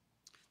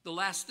 The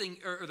last thing,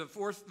 or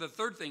the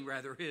third thing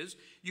rather, is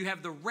you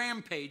have the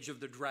rampage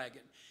of the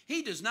dragon.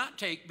 He does not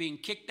take being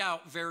kicked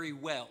out very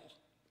well.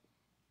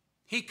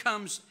 He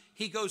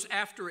goes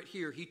after it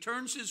here. He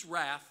turns his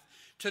wrath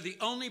to the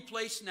only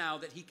place now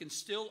that he can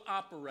still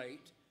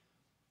operate,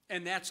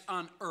 and that's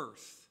on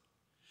earth.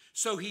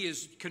 So he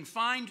is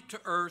confined to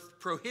earth,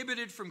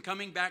 prohibited from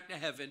coming back to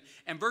heaven.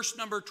 And verse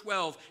number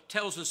 12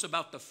 tells us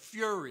about the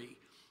fury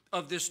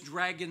of this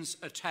dragon's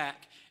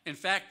attack. In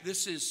fact,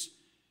 this is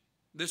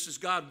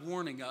God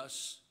warning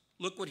us.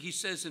 Look what he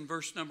says in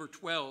verse number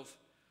 12.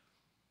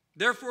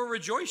 Therefore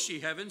rejoice,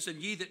 ye heavens,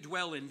 and ye that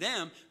dwell in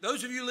them.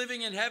 Those of you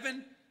living in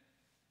heaven,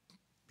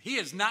 he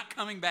is not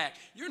coming back.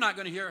 You're not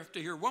going to have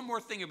to hear one more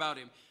thing about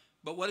him.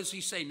 But what does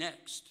he say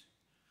next?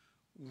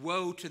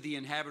 Woe to the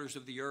inhabitants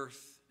of the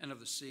earth and of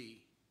the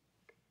sea.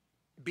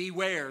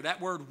 Beware.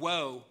 That word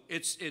woe,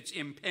 it's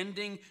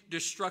impending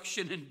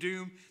destruction and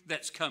doom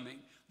that's coming.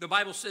 The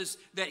Bible says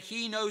that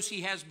he knows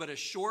he has but a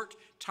short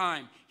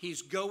time.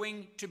 He's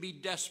going to be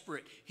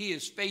desperate. He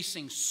is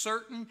facing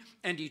certain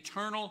and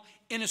eternal,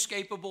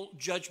 inescapable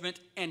judgment,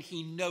 and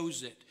he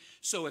knows it.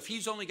 So if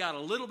he's only got a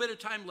little bit of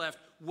time left,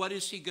 what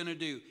is he going to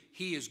do?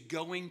 He is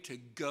going to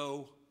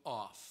go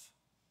off.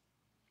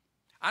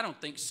 I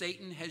don't think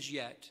Satan has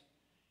yet,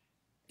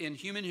 in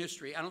human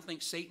history, I don't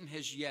think Satan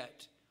has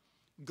yet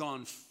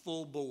gone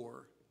full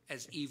bore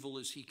as evil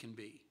as he can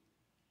be.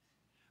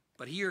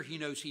 But here he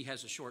knows he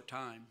has a short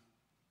time,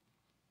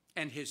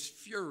 and his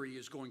fury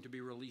is going to be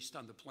released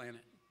on the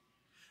planet.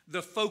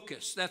 The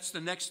focus, that's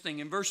the next thing.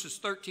 In verses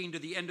 13 to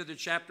the end of the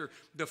chapter,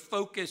 the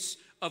focus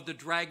of the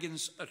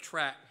dragon's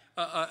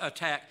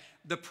attack.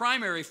 The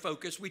primary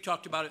focus, we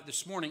talked about it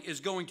this morning, is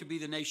going to be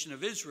the nation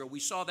of Israel. We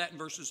saw that in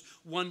verses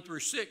 1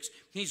 through 6.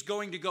 He's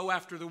going to go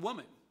after the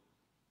woman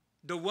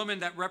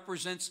that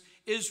represents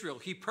Israel.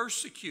 He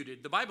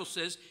persecuted, the Bible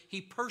says, he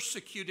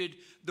persecuted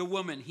the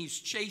woman. He's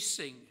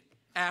chasing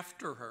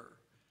after her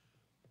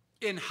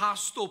in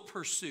hostile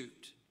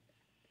pursuit.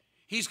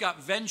 He's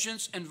got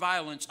vengeance and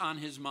violence on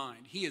his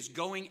mind. He is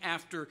going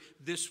after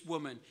this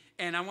woman.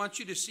 And I want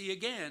you to see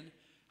again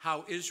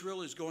how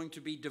Israel is going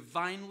to be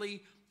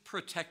divinely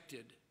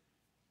protected.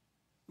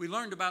 We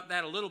learned about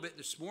that a little bit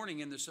this morning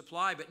in the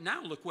supply, but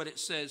now look what it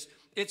says.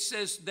 It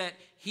says that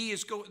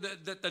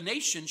that the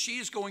nation, she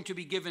is going to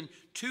be given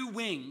 2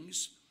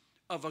 wings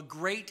of a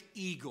great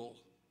eagle.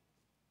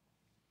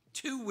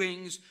 2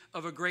 wings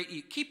of a great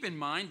eagle. Keep in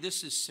mind,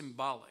 this is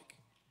symbolic.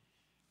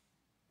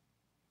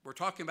 We're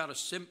talking about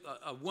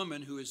a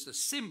woman who is the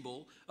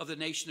symbol of the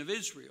nation of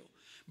Israel.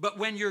 But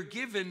when you're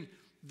given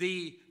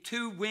the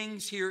 2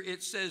 wings here,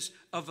 it says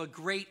of a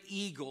great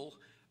eagle,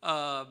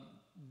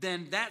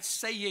 then that's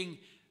saying,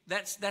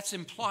 that's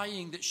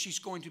implying that she's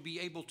going to be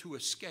able to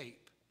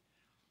escape.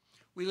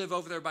 We live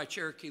over there by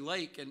Cherokee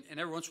Lake, and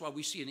every once in a while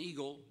we see an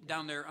eagle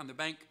down there on the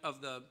bank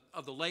of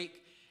the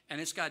lake,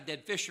 and it's got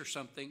dead fish or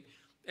something.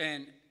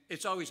 And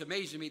it's always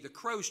amazing to me. The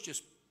crows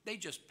just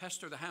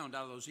pester the hound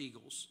out of those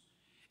eagles.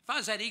 If I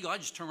was that eagle,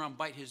 I'd just turn around and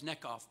bite his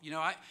neck off. You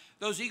know,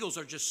 those eagles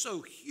are just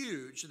so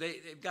huge.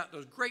 They've got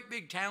those great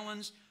big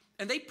talons,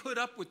 and they put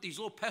up with these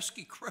little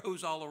pesky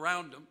crows all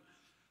around them.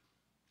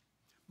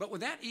 But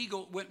when that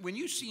eagle, when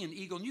you see an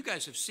eagle, and you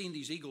guys have seen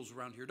these eagles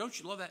around here, don't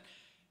you love that?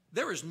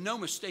 There is no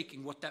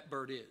mistaking what that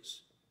bird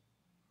is.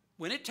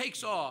 When it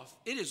takes off,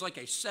 it is like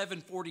a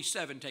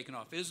 747 taking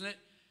off, isn't it?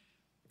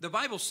 The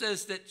Bible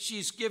says that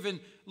she's given,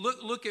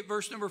 look at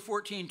verse number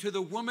 14, to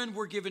the woman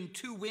were given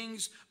 2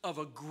 wings of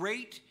a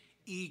great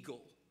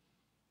eagle,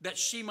 that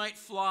she might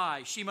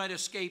fly, she might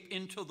escape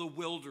into the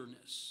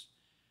wilderness.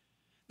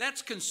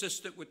 That's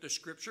consistent with the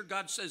scripture.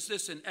 God says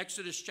this in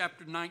Exodus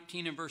chapter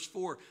 19 and verse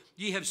 4.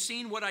 Ye have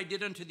seen what I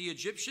did unto the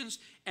Egyptians,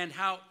 and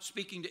how,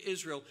 speaking to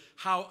Israel,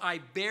 how I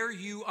bare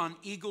you on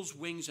eagle's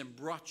wings and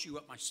brought you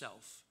up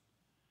myself.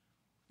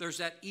 There's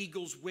that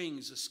eagle's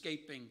wings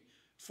escaping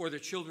for the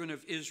children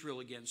of Israel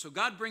again. So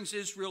God brings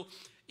Israel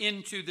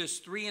into this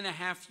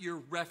 3.5-year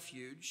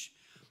refuge.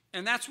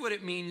 And that's what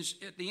it means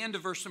at the end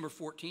of verse number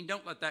 14.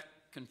 Don't let that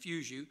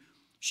confuse you.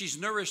 She's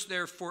nourished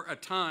there for a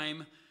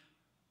time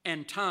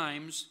and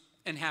times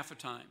and half a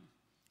time.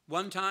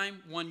 1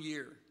 time, 1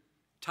 year.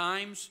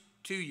 Times,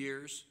 2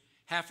 years.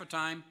 Half a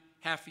time,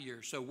 half a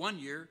year. So 1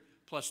 year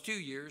plus 2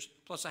 years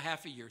plus a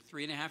half a year.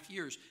 3.5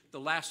 years. The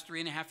last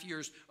 3.5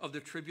 years of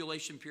the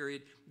tribulation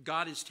period,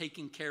 God is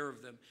taking care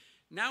of them.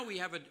 Now we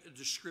have a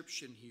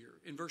description here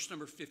in verse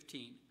number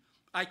 15.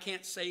 I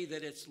can't say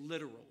that it's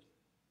literal,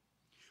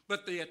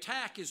 but the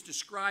attack is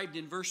described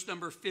in verse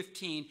number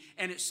 15,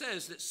 and it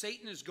says that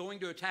Satan is going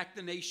to attack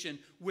the nation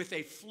with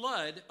a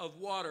flood of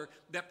water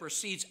that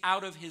proceeds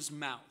out of his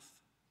mouth.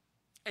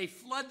 A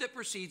flood that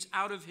proceeds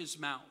out of his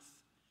mouth.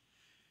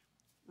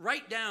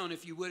 Write down,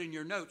 if you would, in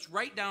your notes,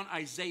 write down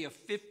Isaiah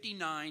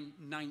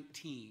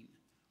 59:19.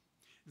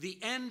 The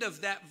end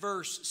of that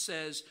verse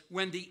says,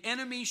 when the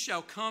enemy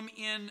shall come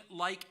in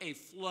like a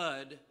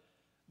flood,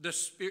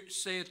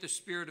 saith the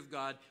Spirit of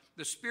God,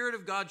 the Spirit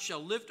of God shall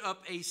lift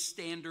up a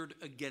standard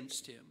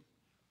against him.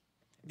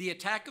 The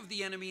attack of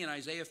the enemy in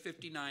Isaiah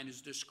 59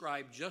 is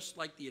described just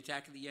like the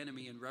attack of the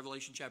enemy in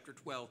Revelation chapter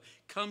 12.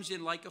 Comes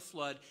in like a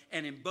flood,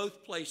 and in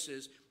both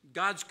places,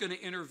 God's going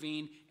to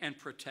intervene and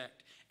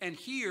protect. And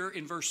here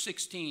in verse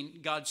 16,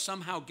 God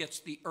somehow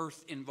gets the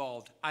earth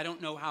involved. I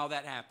don't know how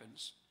that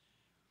happens.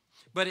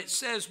 But it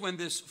says when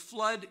this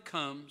flood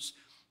comes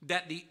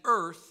that the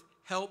earth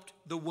helped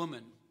the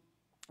woman.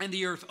 And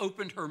the earth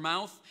opened her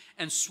mouth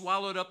and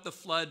swallowed up the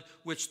flood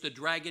which the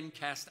dragon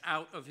cast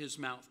out of his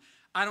mouth.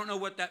 I don't know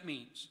what that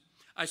means.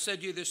 I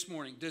said to you this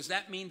morning, does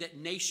that mean that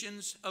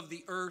nations of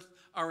the earth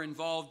are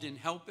involved in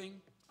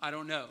helping? I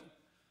don't know.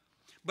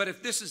 But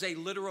if this is a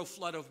literal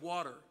flood of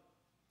water,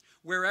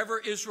 wherever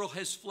Israel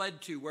has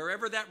fled to,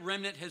 wherever that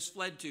remnant has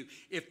fled to,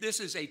 if this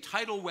is a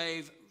tidal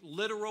wave,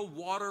 literal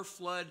water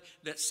flood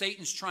that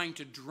Satan's trying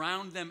to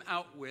drown them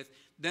out with,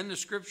 then the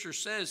scripture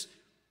says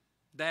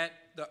that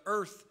the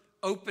earth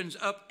opens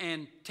up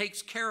and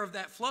takes care of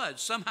that flood.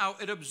 Somehow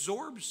it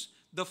absorbs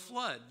the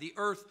flood. The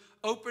earth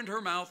opened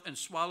her mouth and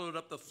swallowed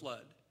up the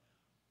flood.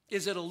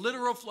 Is it a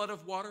literal flood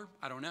of water?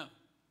 I don't know.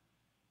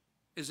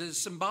 Is it a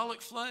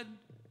symbolic flood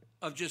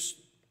of just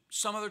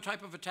some other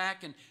type of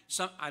attack?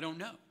 I don't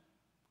know.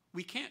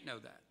 We can't know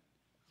that.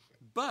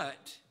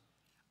 But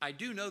I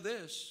do know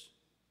this,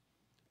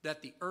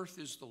 that the earth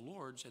is the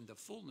Lord's and the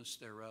fullness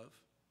thereof.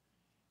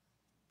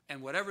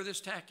 And whatever this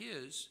attack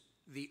is,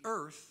 the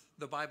earth,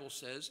 the Bible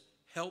says,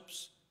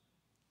 helps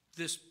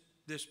this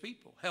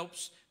people,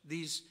 helps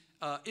these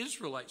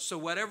Israelites. So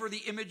whatever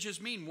the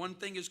images mean, one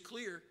thing is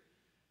clear.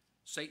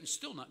 Satan's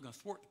still not going to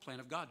thwart the plan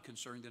of God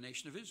concerning the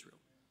nation of Israel.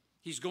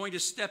 He's going to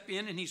step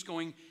in and he's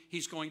going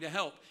to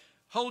help.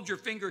 Hold your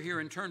finger here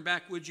and turn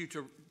back, would you,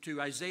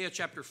 to Isaiah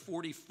chapter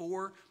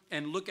 44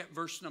 and look at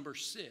verse number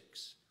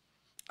 6.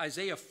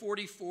 Isaiah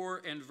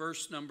 44 and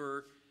verse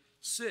number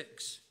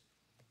 6.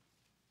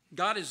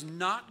 God is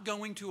not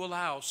going to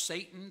allow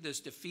Satan, this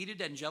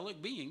defeated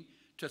angelic being,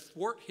 to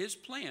thwart his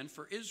plan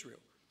for Israel.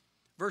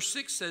 Verse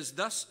 6 says,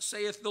 "Thus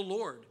saith the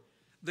Lord,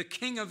 the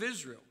King of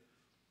Israel,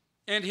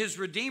 and his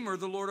Redeemer,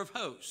 the Lord of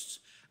hosts.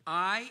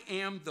 I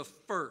am the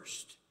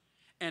first,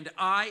 and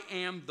I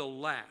am the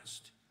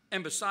last.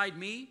 And beside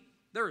me,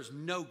 there is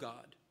no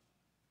God.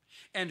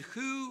 And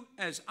who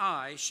as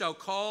I shall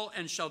call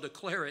and shall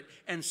declare it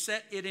and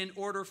set it in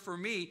order for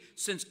me,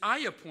 since I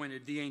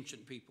appointed the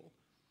ancient people.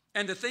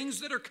 And the things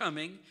that are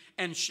coming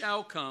and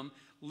shall come,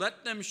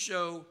 let them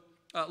show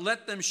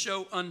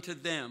unto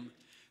them.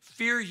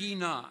 Fear ye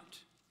not,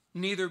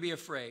 neither be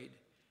afraid.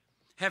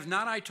 Have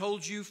not I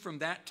told you from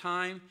that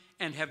time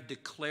and have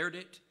declared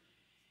it?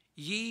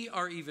 Ye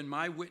are even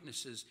my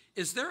witnesses.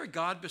 Is there a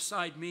God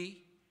beside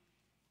me?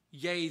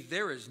 Yea,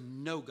 there is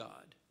no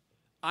God.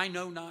 I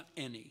know not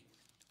any."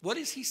 What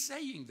is he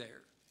saying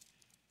there?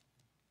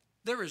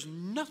 There is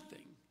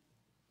nothing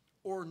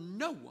or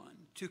no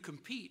one to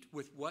compete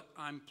with what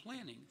I'm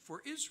planning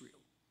for Israel.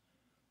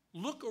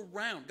 Look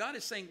around. God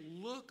is saying,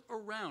 look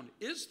around.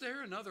 Is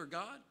there another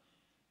God?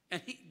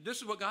 And this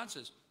is what God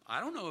says. I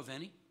don't know of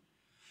any.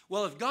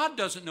 Well, if God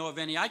doesn't know of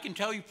any, I can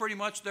tell you pretty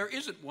much there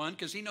isn't one,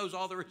 because he knows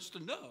all there is to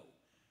know.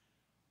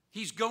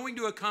 He's going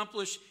to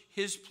accomplish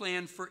his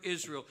plan for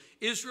Israel.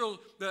 Israel,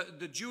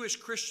 the Jewish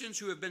Christians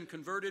who have been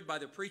converted by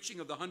the preaching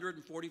of the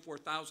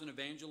 144,000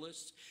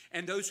 evangelists,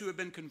 and those who have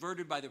been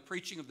converted by the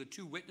preaching of the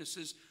two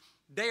witnesses,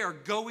 they are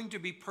going to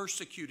be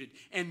persecuted,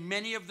 and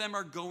many of them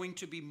are going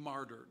to be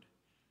martyred.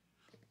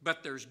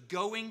 But there's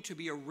going to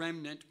be a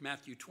remnant.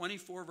 Matthew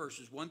 24,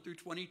 verses 1 through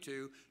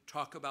 22,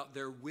 talk about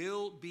there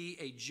will be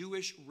a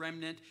Jewish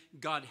remnant.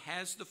 God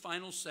has the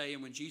final say,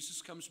 and when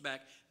Jesus comes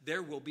back,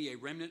 there will be a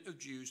remnant of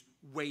Jews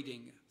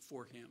waiting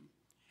for him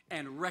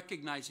and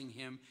recognizing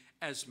him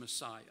as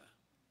Messiah.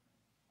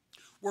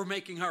 We're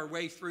making our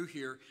way through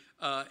here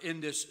in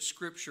this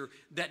scripture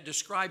that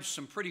describes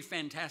some pretty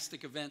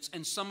fantastic events,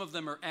 and some of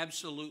them are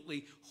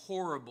absolutely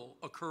horrible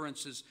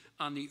occurrences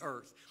on the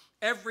earth.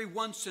 Every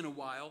once in a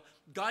while,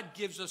 God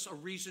gives us a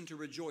reason to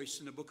rejoice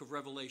in the book of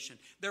Revelation.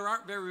 There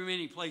aren't very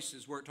many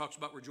places where it talks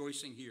about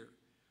rejoicing here.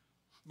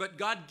 But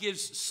God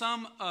gives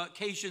some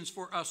occasions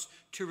for us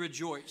to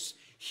rejoice.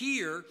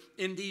 Here,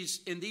 in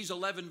these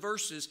 11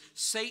 verses,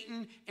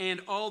 Satan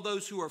and all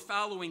those who are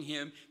following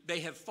him, they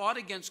have fought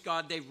against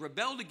God, they've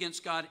rebelled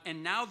against God,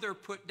 and now they're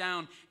put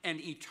down and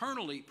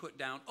eternally put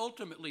down,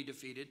 ultimately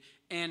defeated.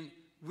 And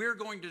we're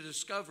going to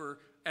discover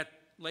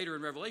later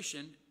in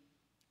Revelation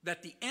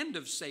that the end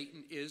of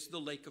Satan is the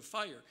lake of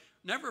fire.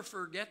 Never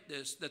forget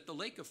this, that the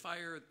lake of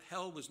fire,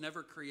 hell, was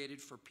never created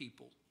for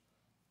people.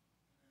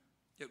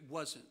 It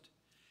wasn't.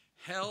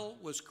 Hell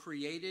was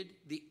created,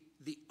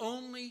 the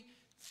only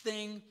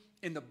thing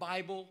in the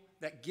Bible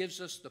that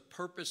gives us the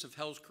purpose of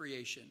hell's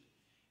creation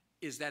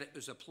is that it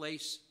was a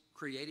place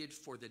created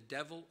for the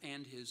devil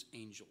and his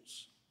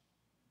angels.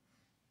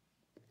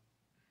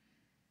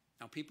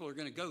 Now, people are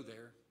going to go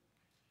there.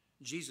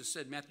 Jesus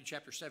said in Matthew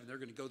chapter 7, they're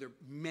going to go there.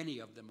 Many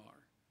of them are.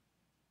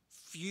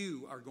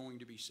 Few are going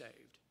to be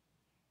saved.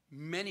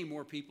 Many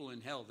more people in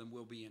hell than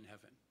will be in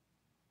heaven.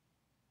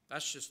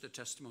 That's just the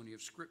testimony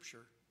of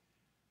Scripture.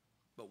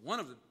 But one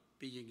of the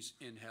beings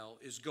in hell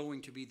is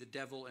going to be the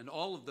devil and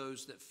all of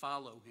those that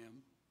follow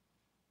him.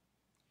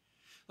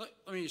 Let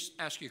me just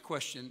ask you a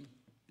question.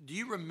 Do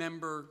you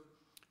remember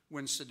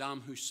when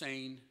Saddam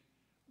Hussein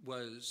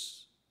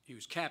was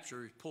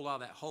captured, he pulled out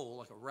of that hole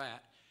like a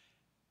rat?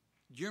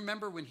 Do you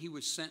remember when he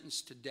was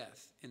sentenced to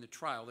death in the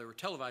trial? They were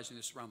televising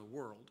this around the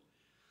world.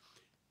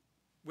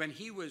 When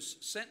he was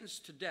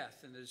sentenced to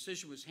death and the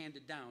decision was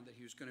handed down that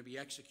he was going to be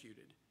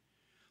executed,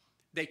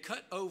 they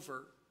cut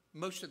over,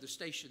 most of the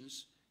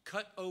stations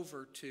cut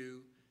over to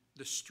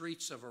the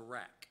streets of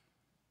Iraq. Do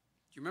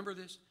you remember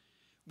this?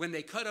 When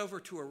they cut over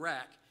to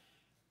Iraq,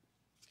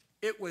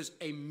 it was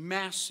a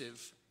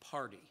massive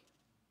party.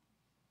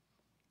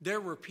 There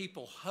were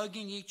people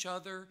hugging each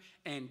other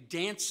and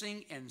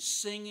dancing and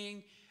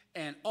singing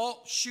and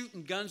all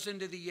shooting guns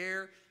into the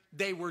air.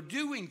 They were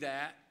doing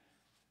that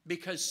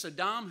because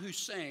Saddam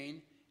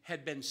Hussein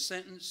had been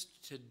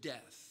sentenced to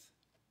death.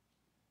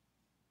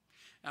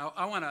 Now,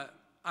 I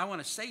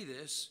want to say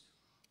this,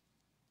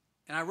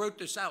 and I wrote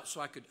this out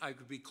so I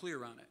could be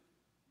clear on it.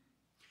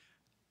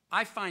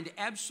 I find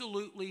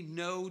absolutely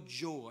no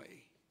joy,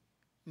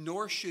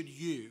 nor should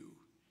you,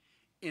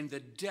 in the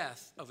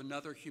death of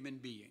another human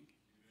being.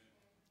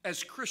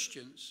 As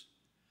Christians,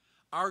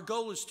 our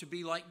goal is to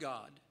be like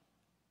God.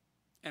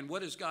 And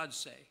what does God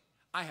say?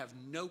 I have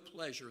no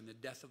pleasure in the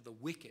death of the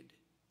wicked.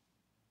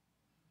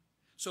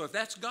 So if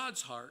that's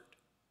God's heart,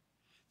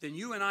 then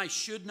you and I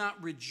should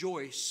not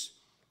rejoice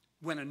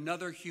when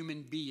another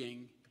human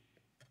being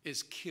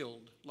is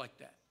killed like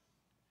that.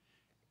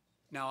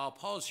 Now, I'll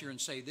pause here and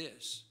say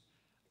this.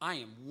 I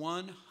am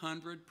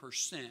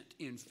 100%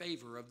 in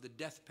favor of the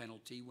death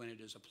penalty when it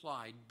is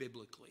applied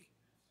biblically.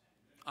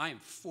 I am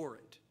for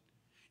it.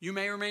 You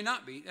may or may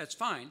not be. That's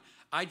fine.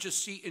 I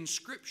just see in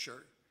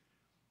Scripture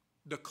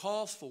the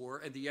call for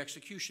and the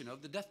execution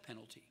of the death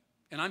penalty,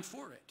 and I'm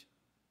for it.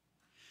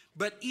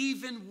 But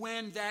even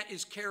when that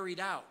is carried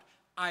out,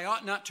 I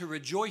ought not to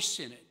rejoice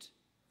in it.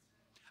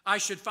 I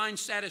should find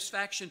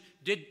satisfaction.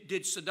 Did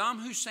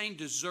Saddam Hussein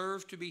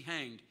deserve to be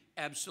hanged?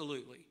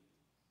 Absolutely.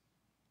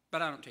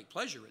 But I don't take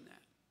pleasure in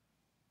that.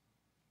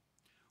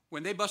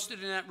 When they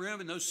busted in that room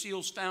and those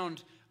SEALs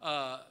found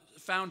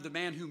the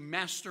man who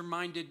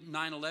masterminded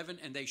 9/11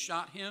 and they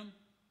shot him,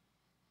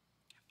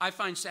 I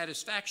find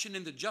satisfaction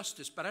in the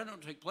justice, but I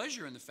don't take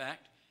pleasure in the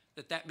fact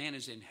that that man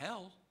is in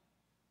hell.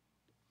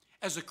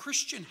 As a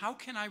Christian, how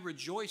can I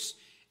rejoice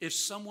if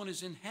someone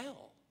is in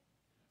hell?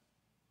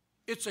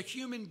 It's a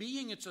human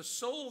being. It's a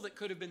soul that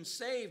could have been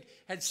saved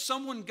had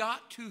someone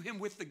got to him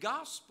with the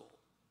gospel.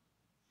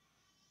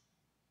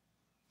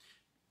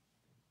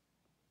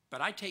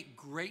 But I take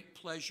great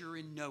pleasure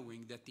in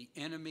knowing that the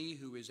enemy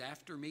who is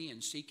after me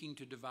and seeking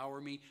to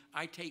devour me,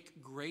 I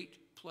take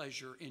great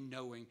pleasure in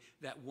knowing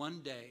that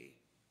one day,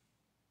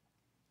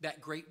 that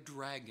great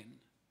dragon,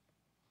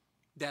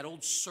 that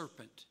old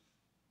serpent,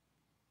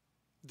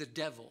 the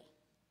devil,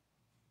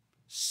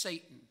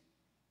 Satan,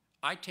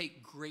 I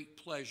take great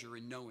pleasure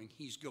in knowing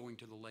he's going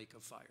to the lake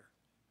of fire.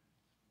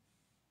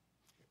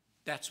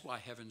 That's why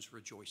heaven's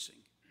rejoicing.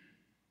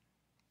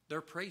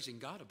 They're praising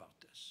God about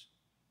this.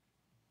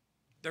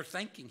 They're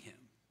thanking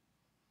him.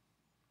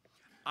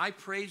 I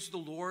praise the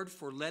Lord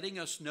for letting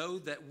us know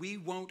that we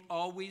won't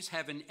always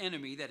have an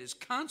enemy that is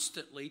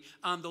constantly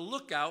on the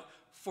lookout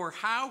for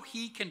how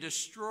he can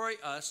destroy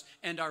us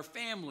and our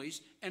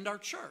families and our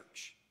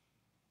church.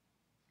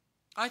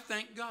 I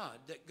thank God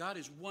that God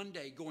is one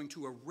day going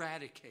to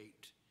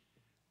eradicate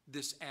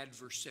this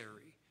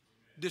adversary,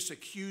 this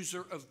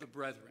accuser of the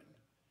brethren.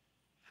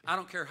 I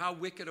don't care how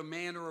wicked a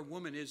man or a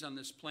woman is on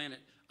this planet,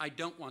 I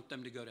don't want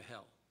them to go to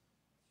hell.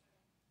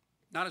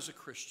 Not as a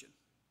Christian.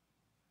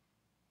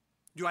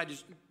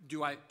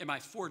 Am I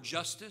for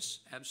justice?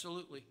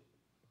 Absolutely.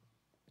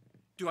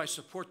 Do I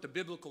support the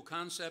biblical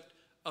concept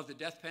of the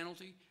death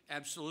penalty?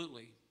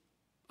 Absolutely.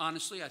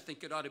 Honestly, I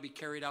think it ought to be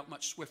carried out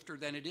much swifter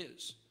than it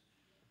is.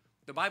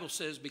 The Bible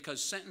says,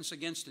 because sentence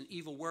against an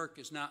evil work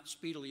is not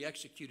speedily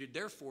executed,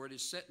 therefore it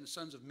is set in the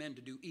sons of men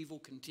to do evil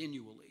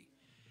continually.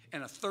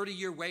 And a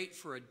 30-year wait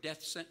for a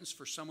death sentence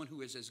for someone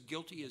who is as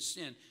guilty as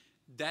sin,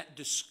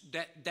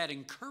 that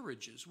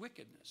encourages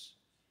wickedness.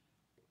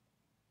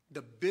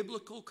 The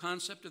biblical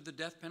concept of the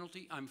death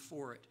penalty, I'm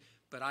for it.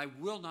 But I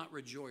will not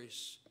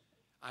rejoice.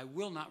 I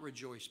will not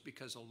rejoice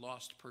because a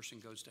lost person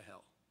goes to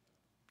hell.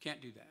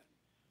 Can't do that.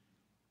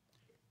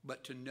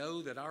 But to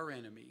know that our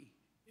enemy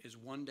is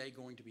one day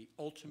going to be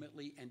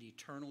ultimately and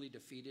eternally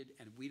defeated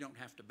and we don't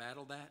have to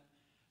battle that,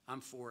 I'm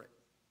for it.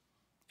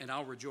 And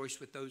I'll rejoice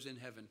with those in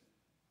heaven.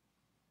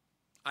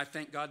 I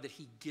thank God that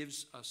he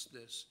gives us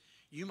this.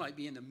 You might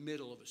be in the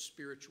middle of a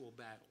spiritual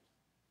battle.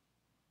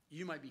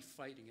 You might be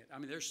fighting it. I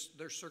mean,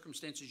 there's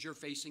circumstances you're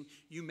facing.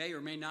 You may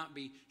or may not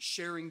be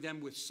sharing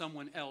them with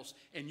someone else,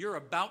 and you're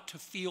about to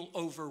feel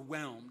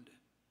overwhelmed.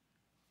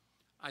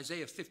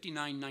 Isaiah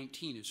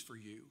 59:19 is for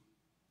you.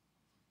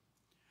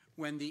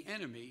 When the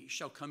enemy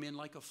shall come in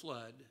like a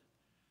flood,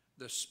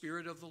 the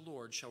Spirit of the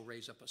Lord shall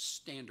raise up a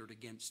standard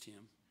against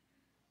him.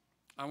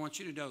 I want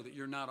you to know that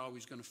you're not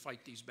always going to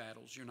fight these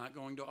battles. You're not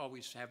going to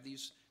always have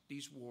these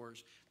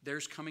wars.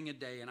 There's coming a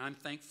day, and I'm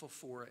thankful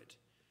for it,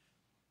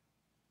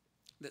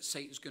 that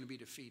Satan's going to be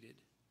defeated.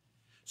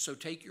 So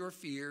take your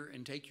fear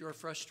and take your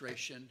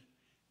frustration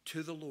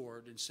to the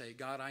Lord and say,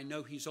 God, I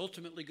know he's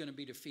ultimately going to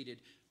be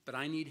defeated, but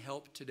I need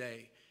help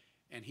today.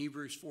 And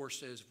Hebrews 4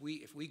 says,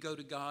 if we go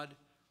to God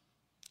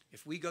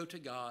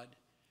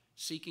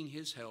seeking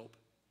his help,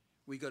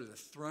 we go to the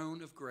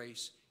throne of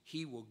grace,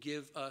 he will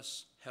give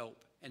us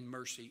help and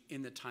mercy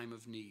in the time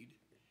of need.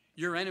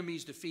 Your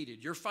enemy's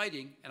defeated. You're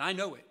fighting, and I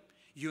know it.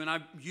 You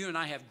and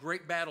I have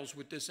great battles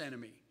with this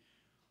enemy,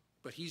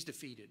 but he's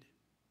defeated.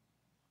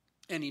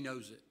 And he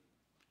knows it.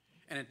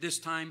 And at this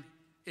time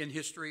in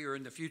history or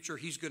in the future,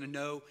 he's going to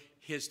know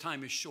his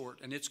time is short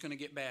and it's going to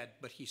get bad,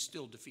 but he's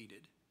still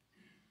defeated.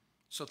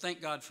 So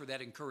thank God for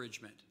that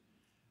encouragement.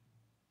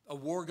 A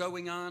war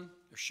going on?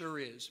 There sure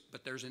is,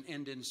 but there's an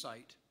end in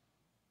sight.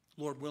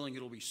 Lord willing,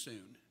 it'll be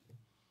soon.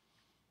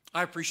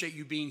 I appreciate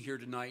you being here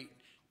tonight.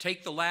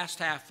 take the last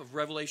half of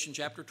Revelation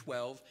chapter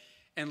 12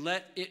 and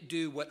let it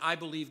do what I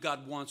believe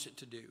God wants it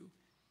to do.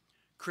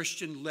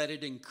 Christian, let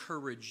it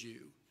encourage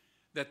you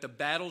that the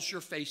battles you're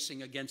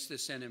facing against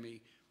this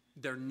enemy,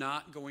 they're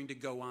not going to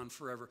go on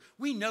forever.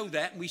 We know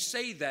that, and we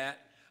say that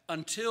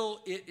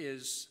until it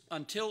is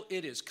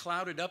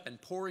clouded up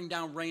and pouring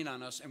down rain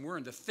on us, and we're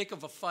in the thick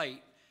of a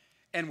fight,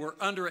 and we're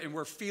under it, and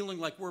we're feeling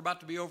like we're about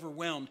to be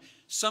overwhelmed.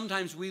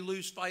 Sometimes we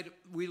lose sight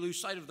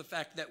of the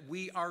fact that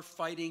we are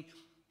fighting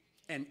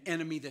an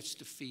enemy that's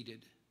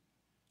defeated.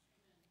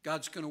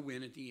 God's going to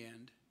win at the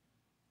end.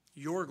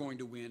 You're going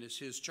to win as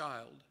his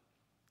child.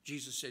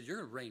 Jesus said, you're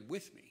going to reign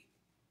with me.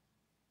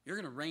 You're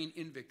going to reign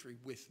in victory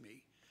with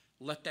me.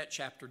 Let that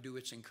chapter do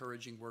its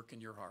encouraging work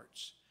in your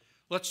hearts.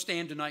 Let's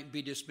stand tonight and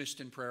be dismissed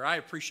in prayer. I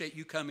appreciate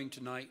you coming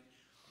tonight.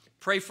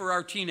 Pray for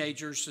our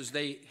teenagers as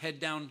they head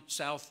down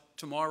south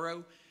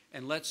tomorrow,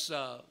 and let's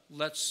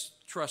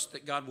trust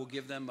that God will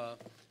give them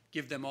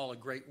all a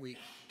great week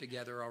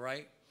together, all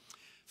right?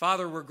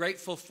 Father, we're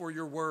grateful for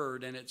your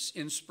word and its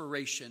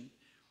inspiration.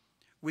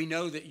 We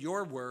know that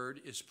your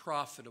word is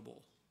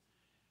profitable.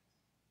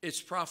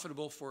 It's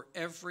profitable for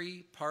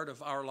every part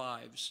of our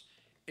lives.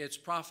 It's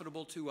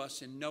profitable to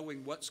us in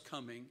knowing what's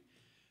coming.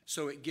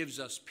 So it gives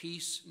us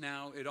peace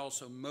now. It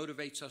also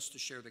motivates us to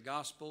share the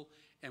gospel.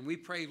 And we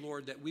pray,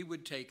 Lord, that we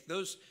would take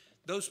those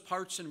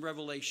parts in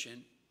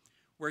Revelation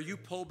where you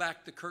pull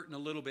back the curtain a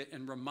little bit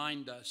and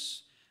remind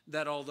us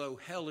that although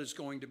hell is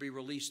going to be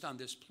released on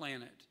this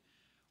planet,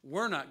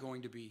 we're not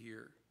going to be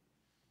here.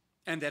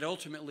 And that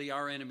ultimately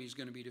our enemy is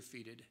going to be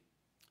defeated.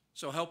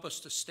 So help us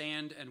to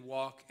stand and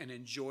walk and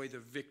enjoy the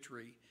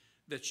victory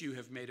that you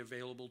have made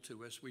available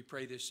to us. We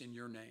pray this in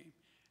your name.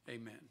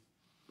 Amen.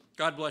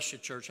 God bless you,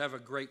 church. Have a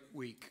great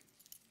week.